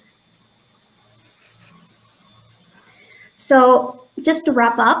 So just to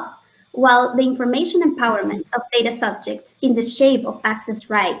wrap up, while the information empowerment of data subjects in the shape of access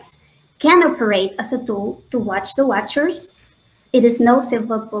rights can operate as a tool to watch the watchers, it is no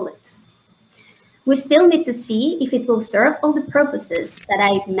silver bullet. We still need to see if it will serve all the purposes that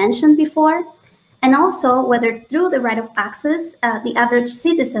I mentioned before, and also whether through the right of access, the average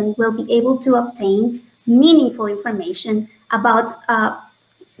citizen will be able to obtain meaningful information about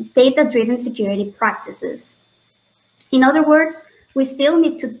data-driven security practices. In other words, we still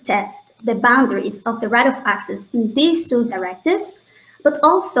need to test the boundaries of the right of access in these two directives, but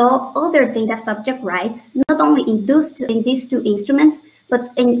also other data subject rights, not only in these two instruments, but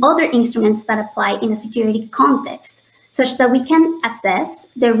in other instruments that apply in a security context, such that we can assess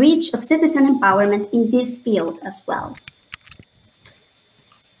the reach of citizen empowerment in this field as well.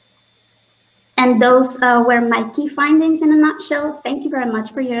 And those were my key findings in a nutshell. Thank you very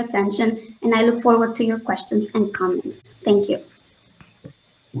much for your attention, and I look forward to your questions and comments. Thank you.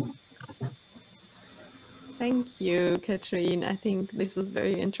 Thank you, Katherine. I think this was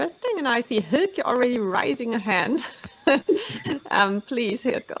very interesting, and I see Hielke already raising a hand. Please,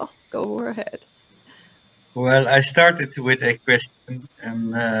 Hielke, go ahead. Well, I started with a question,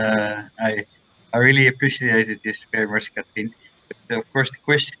 and I really appreciated this very much, Katherine. But of course, the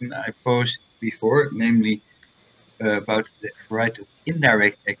question I posed before, namely about the right of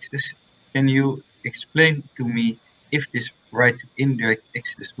indirect access, can you explain to me if this right to indirect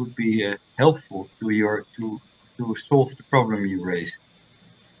access would be helpful to solve the problem you raised?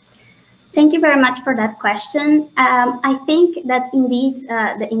 Thank you very much for that question. I think that indeed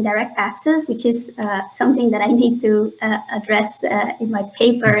the indirect access, which is something that I need to address in my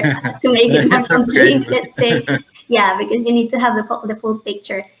paper to make it more complete, let's say, yeah, because you need to have the full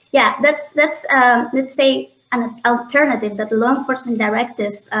picture. Yeah, that's let's say an alternative that the Law Enforcement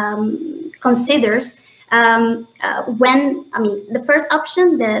Directive considers when, I mean, the first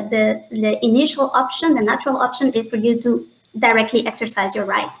option, the initial option, the natural option is for you to directly exercise your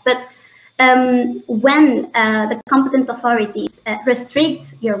rights. But when the competent authorities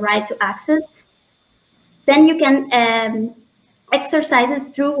restrict your right to access, then you can exercise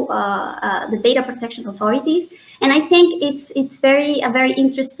it through the data protection authorities. And I think it's a very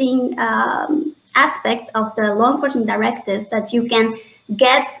interesting aspect of the Law Enforcement Directive that you can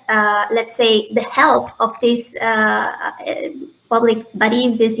get, let's say, the help of these public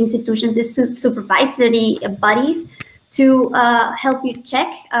bodies, these institutions, these supervisory bodies, to help you check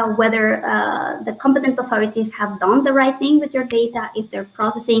whether the competent authorities have done the right thing with your data, if their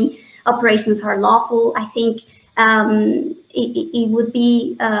processing operations are lawful. I think it would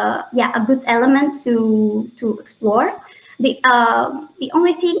be a good element to explore. The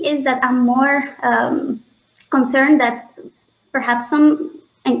only thing is that I'm more concerned that perhaps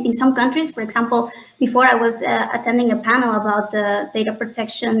in some countries, for example, before I was attending a panel about the data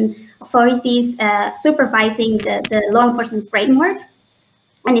protection authorities supervising the law enforcement framework.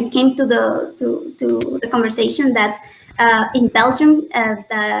 And it came to the conversation that in Belgium,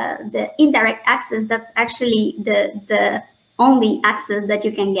 the indirect access, that's actually the only access that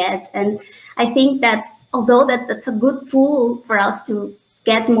you can get. And I think that although that's a good tool for us to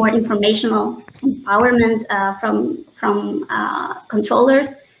get more informational empowerment from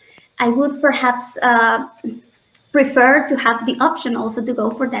controllers, I would perhaps prefer to have the option also to go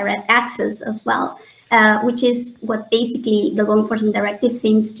for direct access as well, which is what basically the law enforcement directive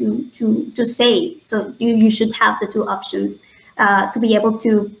seems to say. So you should have the two options to be able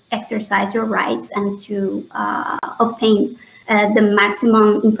to exercise your rights and to obtain the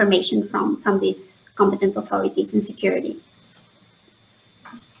maximum information from these competent authorities in security.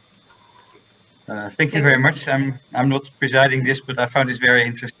 Thank you very much. I'm not presiding this, but I found this very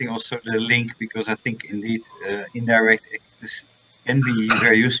interesting also, the link, because I think indeed indirect access can be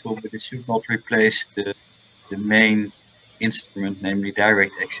very useful, but it should not replace the main instrument, namely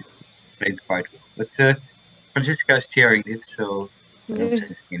direct access. Played quite well. But Franziska is chairing it, so I don't say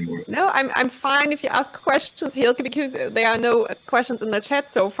anything anymore. No, I'm fine if you ask questions, Hielke, because there are no questions in the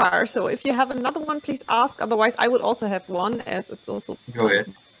chat so far. So if you have another one, please ask. Otherwise, I would also have one, as it's also. Go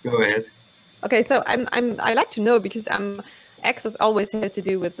ahead. Go ahead. Okay, so I like to know, because access always has to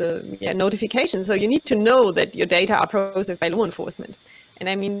do with the notification. So you need to know that your data are processed by law enforcement, and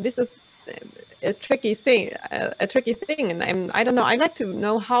I mean this is a tricky thing. And I don't know. I'd like to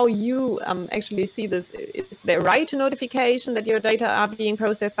know how you actually see this. Is there right to notification that your data are being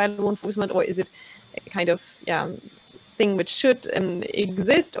processed by law enforcement, or is it a kind of thing which should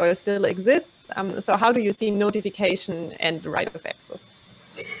exist or still exists? So how do you see notification and the right of access?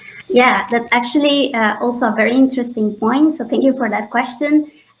 Yeah, that's actually also a very interesting point. So thank you for that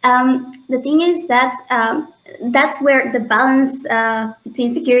question. The thing is that that's where the balance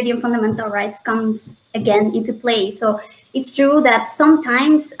between security and fundamental rights comes again into play. So it's true that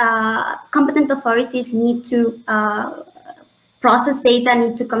sometimes competent authorities need to process data,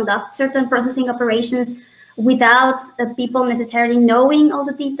 need to conduct certain processing operations without people necessarily knowing all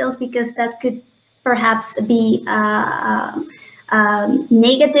the details, because that could perhaps be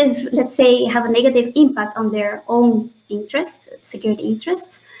negative, let's say, have a negative impact on their own interests, security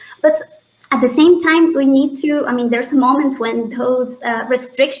interests. But at the same time, we need to, I mean, there's a moment when those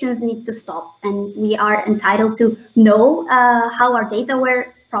restrictions need to stop, and we are entitled to know how our data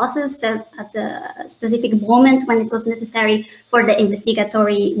were processed at the specific moment when it was necessary for the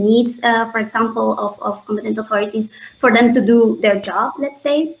investigatory needs, for example, of competent authorities, for them to do their job, let's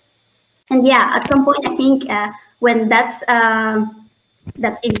say. And yeah, at some point, I think when that's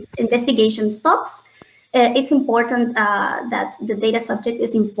that investigation stops, it's important that the data subject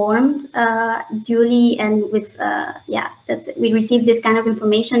is informed duly and with that we receive this kind of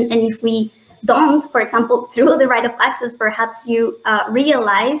information. And if we don't, for example, through the right of access, perhaps you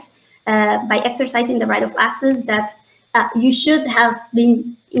realize by exercising the right of access that you should have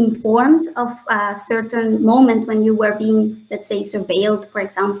been informed of a certain moment when you were being, let's say, surveilled, for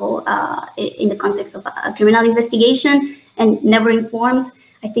example, in the context of a criminal investigation, and never informed.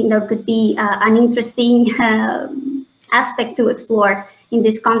 I think that could be an interesting aspect to explore in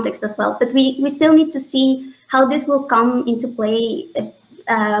this context as well. But we still need to see how this will come into play,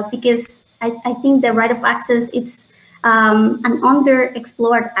 because I think the right of access, it's an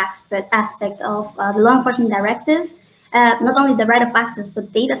underexplored aspect of the law enforcement directive. Not only the right of access,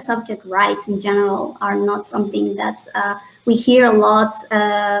 but data subject rights in general are not something that we hear a lot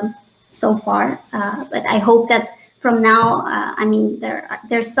so far. But I hope that from now, I mean,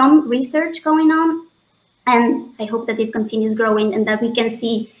 there's some research going on, and I hope that it continues growing and that we can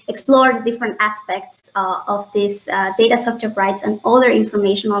explore the different aspects of this data subject rights and other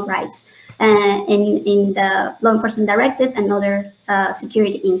informational rights in the law enforcement directive and other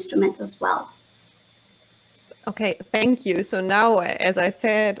security instruments as well. Okay, thank you. So now, as I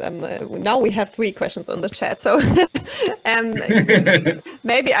said, now we have 3 questions on the chat. So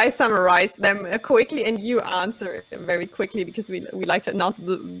maybe I summarize them quickly and you answer very quickly, because we like to announce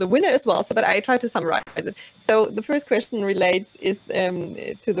the winner as well. So, but I try to summarize it. So the first question relates is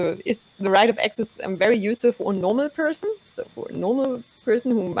the right of access very useful for a normal person? So for a normal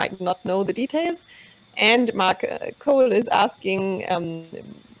person who might not know the details. And Mark Cole is asking,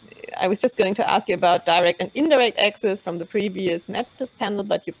 I was just going to ask you about direct and indirect access from the previous Matters panel,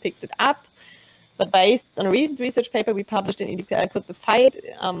 but you picked it up. But based on a recent research paper we published in EDPL,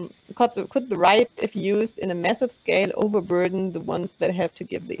 could the right, if used in a massive scale, overburden the ones that have to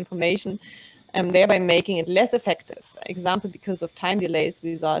give the information, thereby making it less effective? Example, because of time delays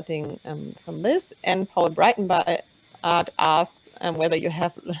resulting from this. And Paul Breitenbach Bart asked whether you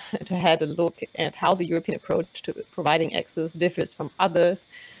have had a look at how the European approach to providing access differs from others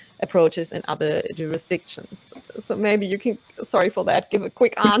approaches in other jurisdictions. So maybe you can, sorry for that, give a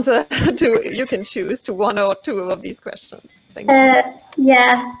quick answer to, you can choose to one or two of these questions. Thank you.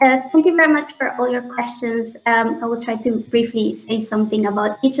 Thank you very much for all your questions. I will try to briefly say something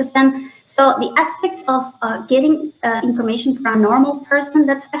about each of them. So the aspect of getting information from a normal person,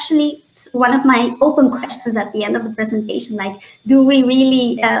 that's actually one of my open questions at the end of the presentation. Like, do we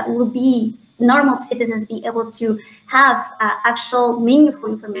really, will be normal citizens be able to have actual meaningful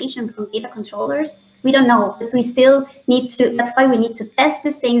information from data controllers? We don't know, but we still need to, that's why we need to test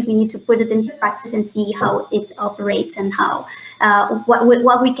these things. We need to put it into practice and see how it operates and how,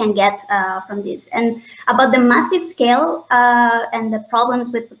 what we can get from this. And about the massive scale and the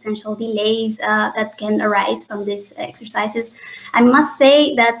problems with potential delays that can arise from these exercises, I must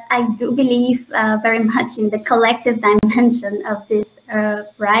say that I do believe very much in the collective dimension of this,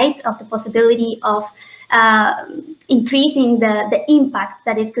 right, of the possibility of increasing the impact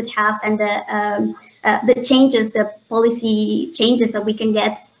that it could have and the changes, the policy changes that we can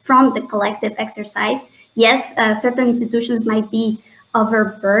get from the collective exercise. Yes, certain institutions might be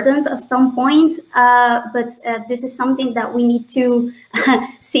overburdened at some point, but this is something that we need to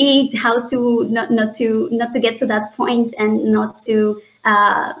see how to not to get to that point and not to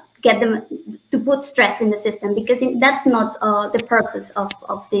get them to put stress in the system, because that's not the purpose of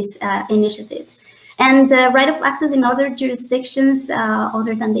these initiatives. And right of access in other jurisdictions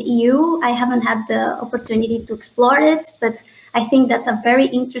other than the EU, I haven't had the opportunity to explore it, but I think that's a very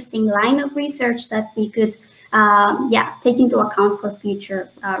interesting line of research that we could take into account for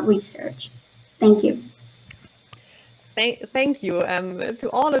future research. Thank you. Thank you to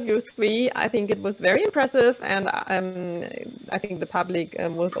all of you three. I think it was very impressive, and I think the public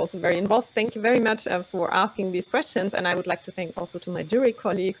was also very involved. Thank you very much for asking these questions, and I would like to thank also to my jury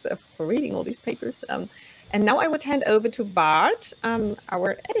colleagues for reading all these papers. And now I would hand over to Bart,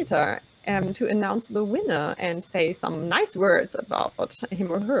 our editor, to announce the winner and say some nice words about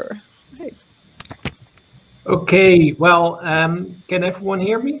him or her. Right. Okay, well, can everyone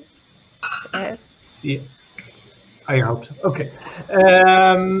hear me? Yeah. I hope so. Okay.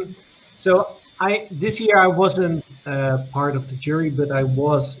 So this year I wasn't part of the jury, but I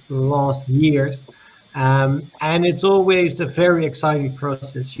was last year's. And it's always a very exciting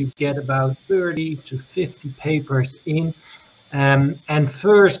process. You get about 30 to 50 papers in. And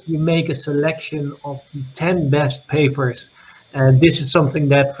first you make a selection of the 10 best papers. And this is something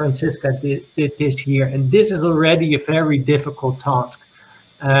that Franziska did this year. And this is already a very difficult task.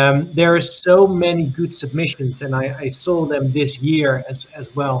 There are so many good submissions, and I saw them this year as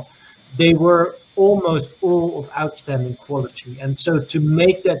well. They were almost all of outstanding quality, and so to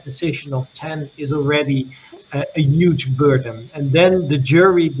make that decision of 10 is already a huge burden. And then the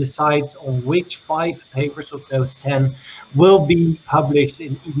jury decides on which 5 papers of those 10 will be published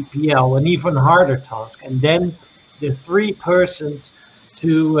in EDPL, an even harder task. And then the 3 persons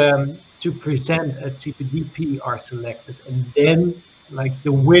to present at CPDP are selected, and then like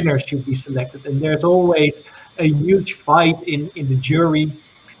the winner should be selected. And there's always a huge fight in the jury.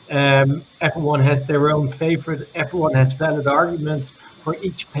 Everyone has their own favorite. Everyone has valid arguments for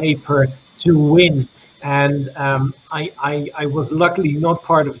each paper to win. And I was luckily not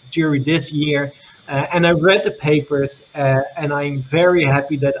part of the jury this year. And I read the papers, and I'm very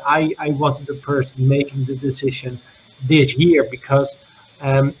happy that I wasn't the person making the decision this year, because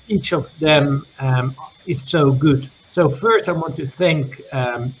each of them is so good. So first I want to thank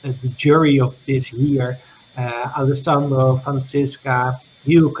the jury of this year, Alessandro, Franziska,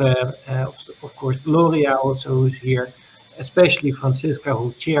 Hielke, of course Gloria also who's here, especially Franziska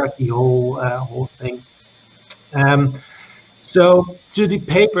who chaired the whole thing. So to the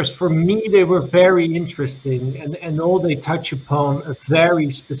papers, for me they were very interesting, and all they touch upon a very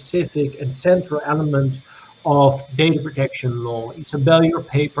specific and central element of data protection law. Isabel, your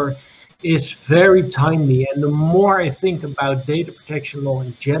paper is very timely, and the more I think about data protection law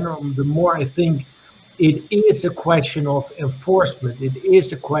in general, the more I think it is a question of enforcement. It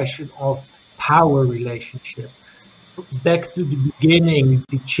is a question of power relationship. Back to the beginning,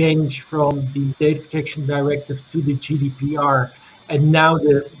 the change from the Data Protection Directive to the GDPR, and now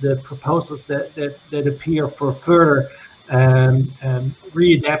the proposals that appear for further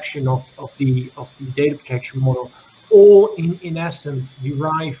readaptation of the data protection model, all in essence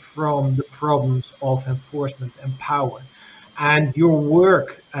derive from the problems of enforcement and power. And your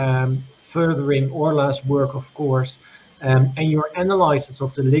work, furthering Orla's work, of course, and your analysis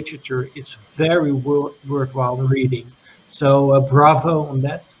of the literature is very worthwhile reading. So bravo on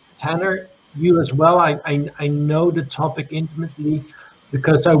that. Tanner, you as well. I know the topic intimately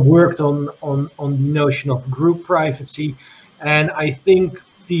because I worked on the notion of group privacy, and I think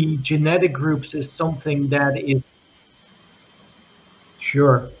the genetic groups is something that is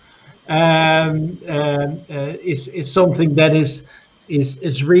is something that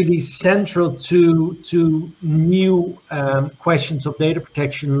is really central to new questions of data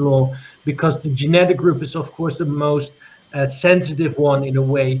protection law, because the genetic group is of course the most sensitive one in a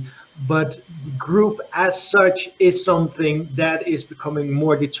way, but the group as such is something that is becoming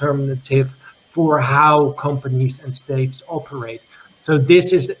more determinative for how companies and states operate. So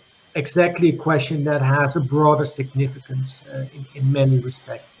this is exactly a question that has a broader significance in many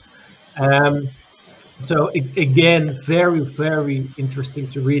respects. So again, very, very interesting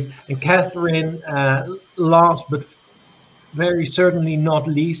to read. And Katherine, last but very certainly not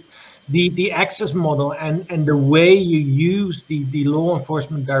least, the access model and the way you use the law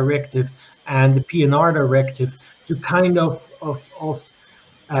enforcement directive and the PNR directive to kind of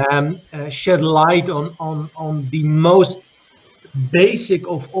shed light on the most basic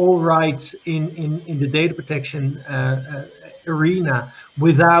of all rights in the data protection arena.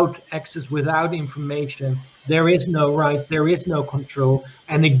 Without access, without information, there is no rights, there is no control.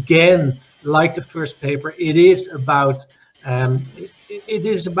 And again, like the first paper, it is about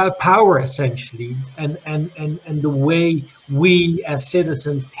power essentially, and the way we as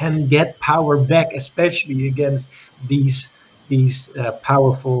citizens can get power back, especially against these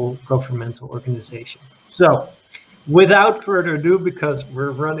powerful governmental organizations. So without further ado, because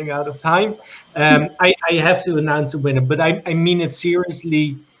we're running out of time, I have to announce a winner, but I mean it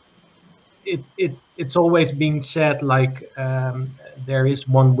seriously. It's always being said like there is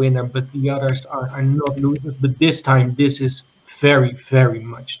one winner, but the others are not losers. But this time, this is very, very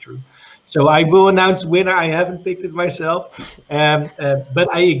much true. So I will announce winner. I haven't picked it myself, but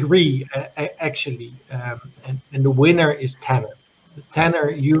I agree actually, and the winner is Tanner. Tanner,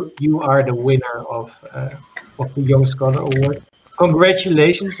 you are the winner of the Young Scholar Award.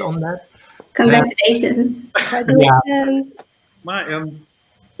 Congratulations on that. Congratulations. Congratulations. Yeah.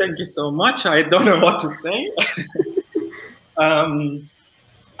 Thank you so much. I don't know what to say.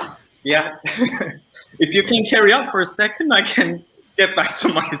 Yeah. If you can carry on for a second, I can get back to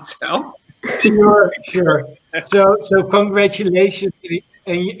myself. Sure. So congratulations,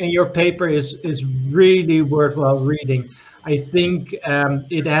 and your paper is really worthwhile reading. I think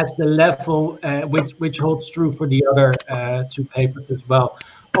it has the level which holds true for the other two papers as well,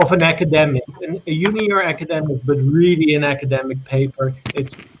 of an academic, a junior academic, but really an academic paper.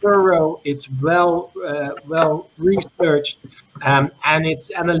 It's thorough, it's well researched, and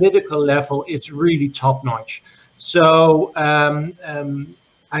its analytical level, it's really top notch. So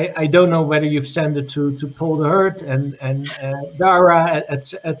I don't know whether you've sent it to Paul de Hurt and Dara,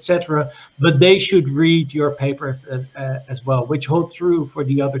 etc., but they should read your paper as well, which hold true for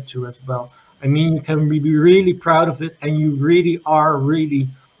the other two as well. I mean, you can be really proud of it, and you really are really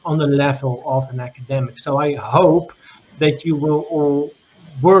on the level of an academic. So I hope that you will all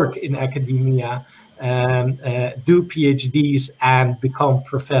work in academia, do PhDs, and become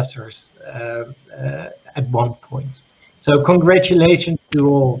professors at one point. So congratulations to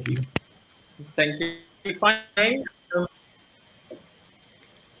all of you. Thank you. If I may,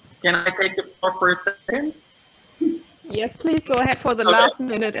 can I take the floor for a second? Yes, please go ahead for the last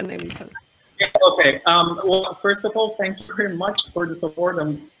minute, and then we can. Yeah, okay. Well, first of all, thank you very much for the support.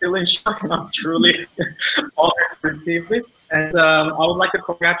 I'm still in shock, and I'm truly honored to receive this. And I would like to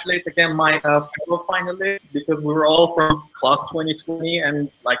congratulate again my fellow finalists, because we were all from class 2020, and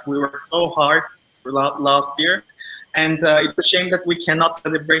like we worked so hard last year. And it's a shame that we cannot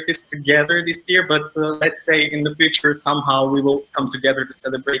celebrate this together this year, but let's say in the future somehow we will come together to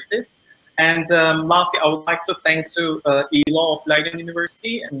celebrate this. And lastly, I would like to thank to ELO of Leiden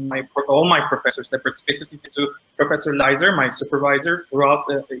University and all my professors, specifically to Professor Leiser, my supervisor, throughout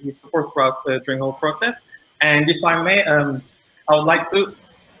his support throughout during the whole process. And if I may, I would like to.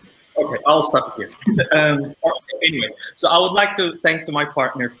 Okay, I'll stop here. Anyway, so I would like to thank to my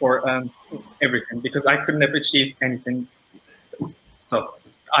partner for everything, because I could never achieve anything. So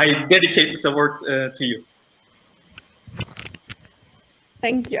I dedicate this award to you.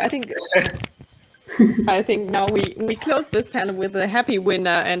 Thank you. I think now we close this panel with a happy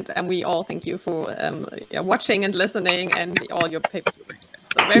winner, and we all thank you for watching and listening, and all your papers were great.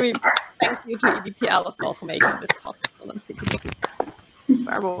 So very thank you to EDPL as well for making this possible.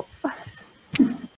 Bravo.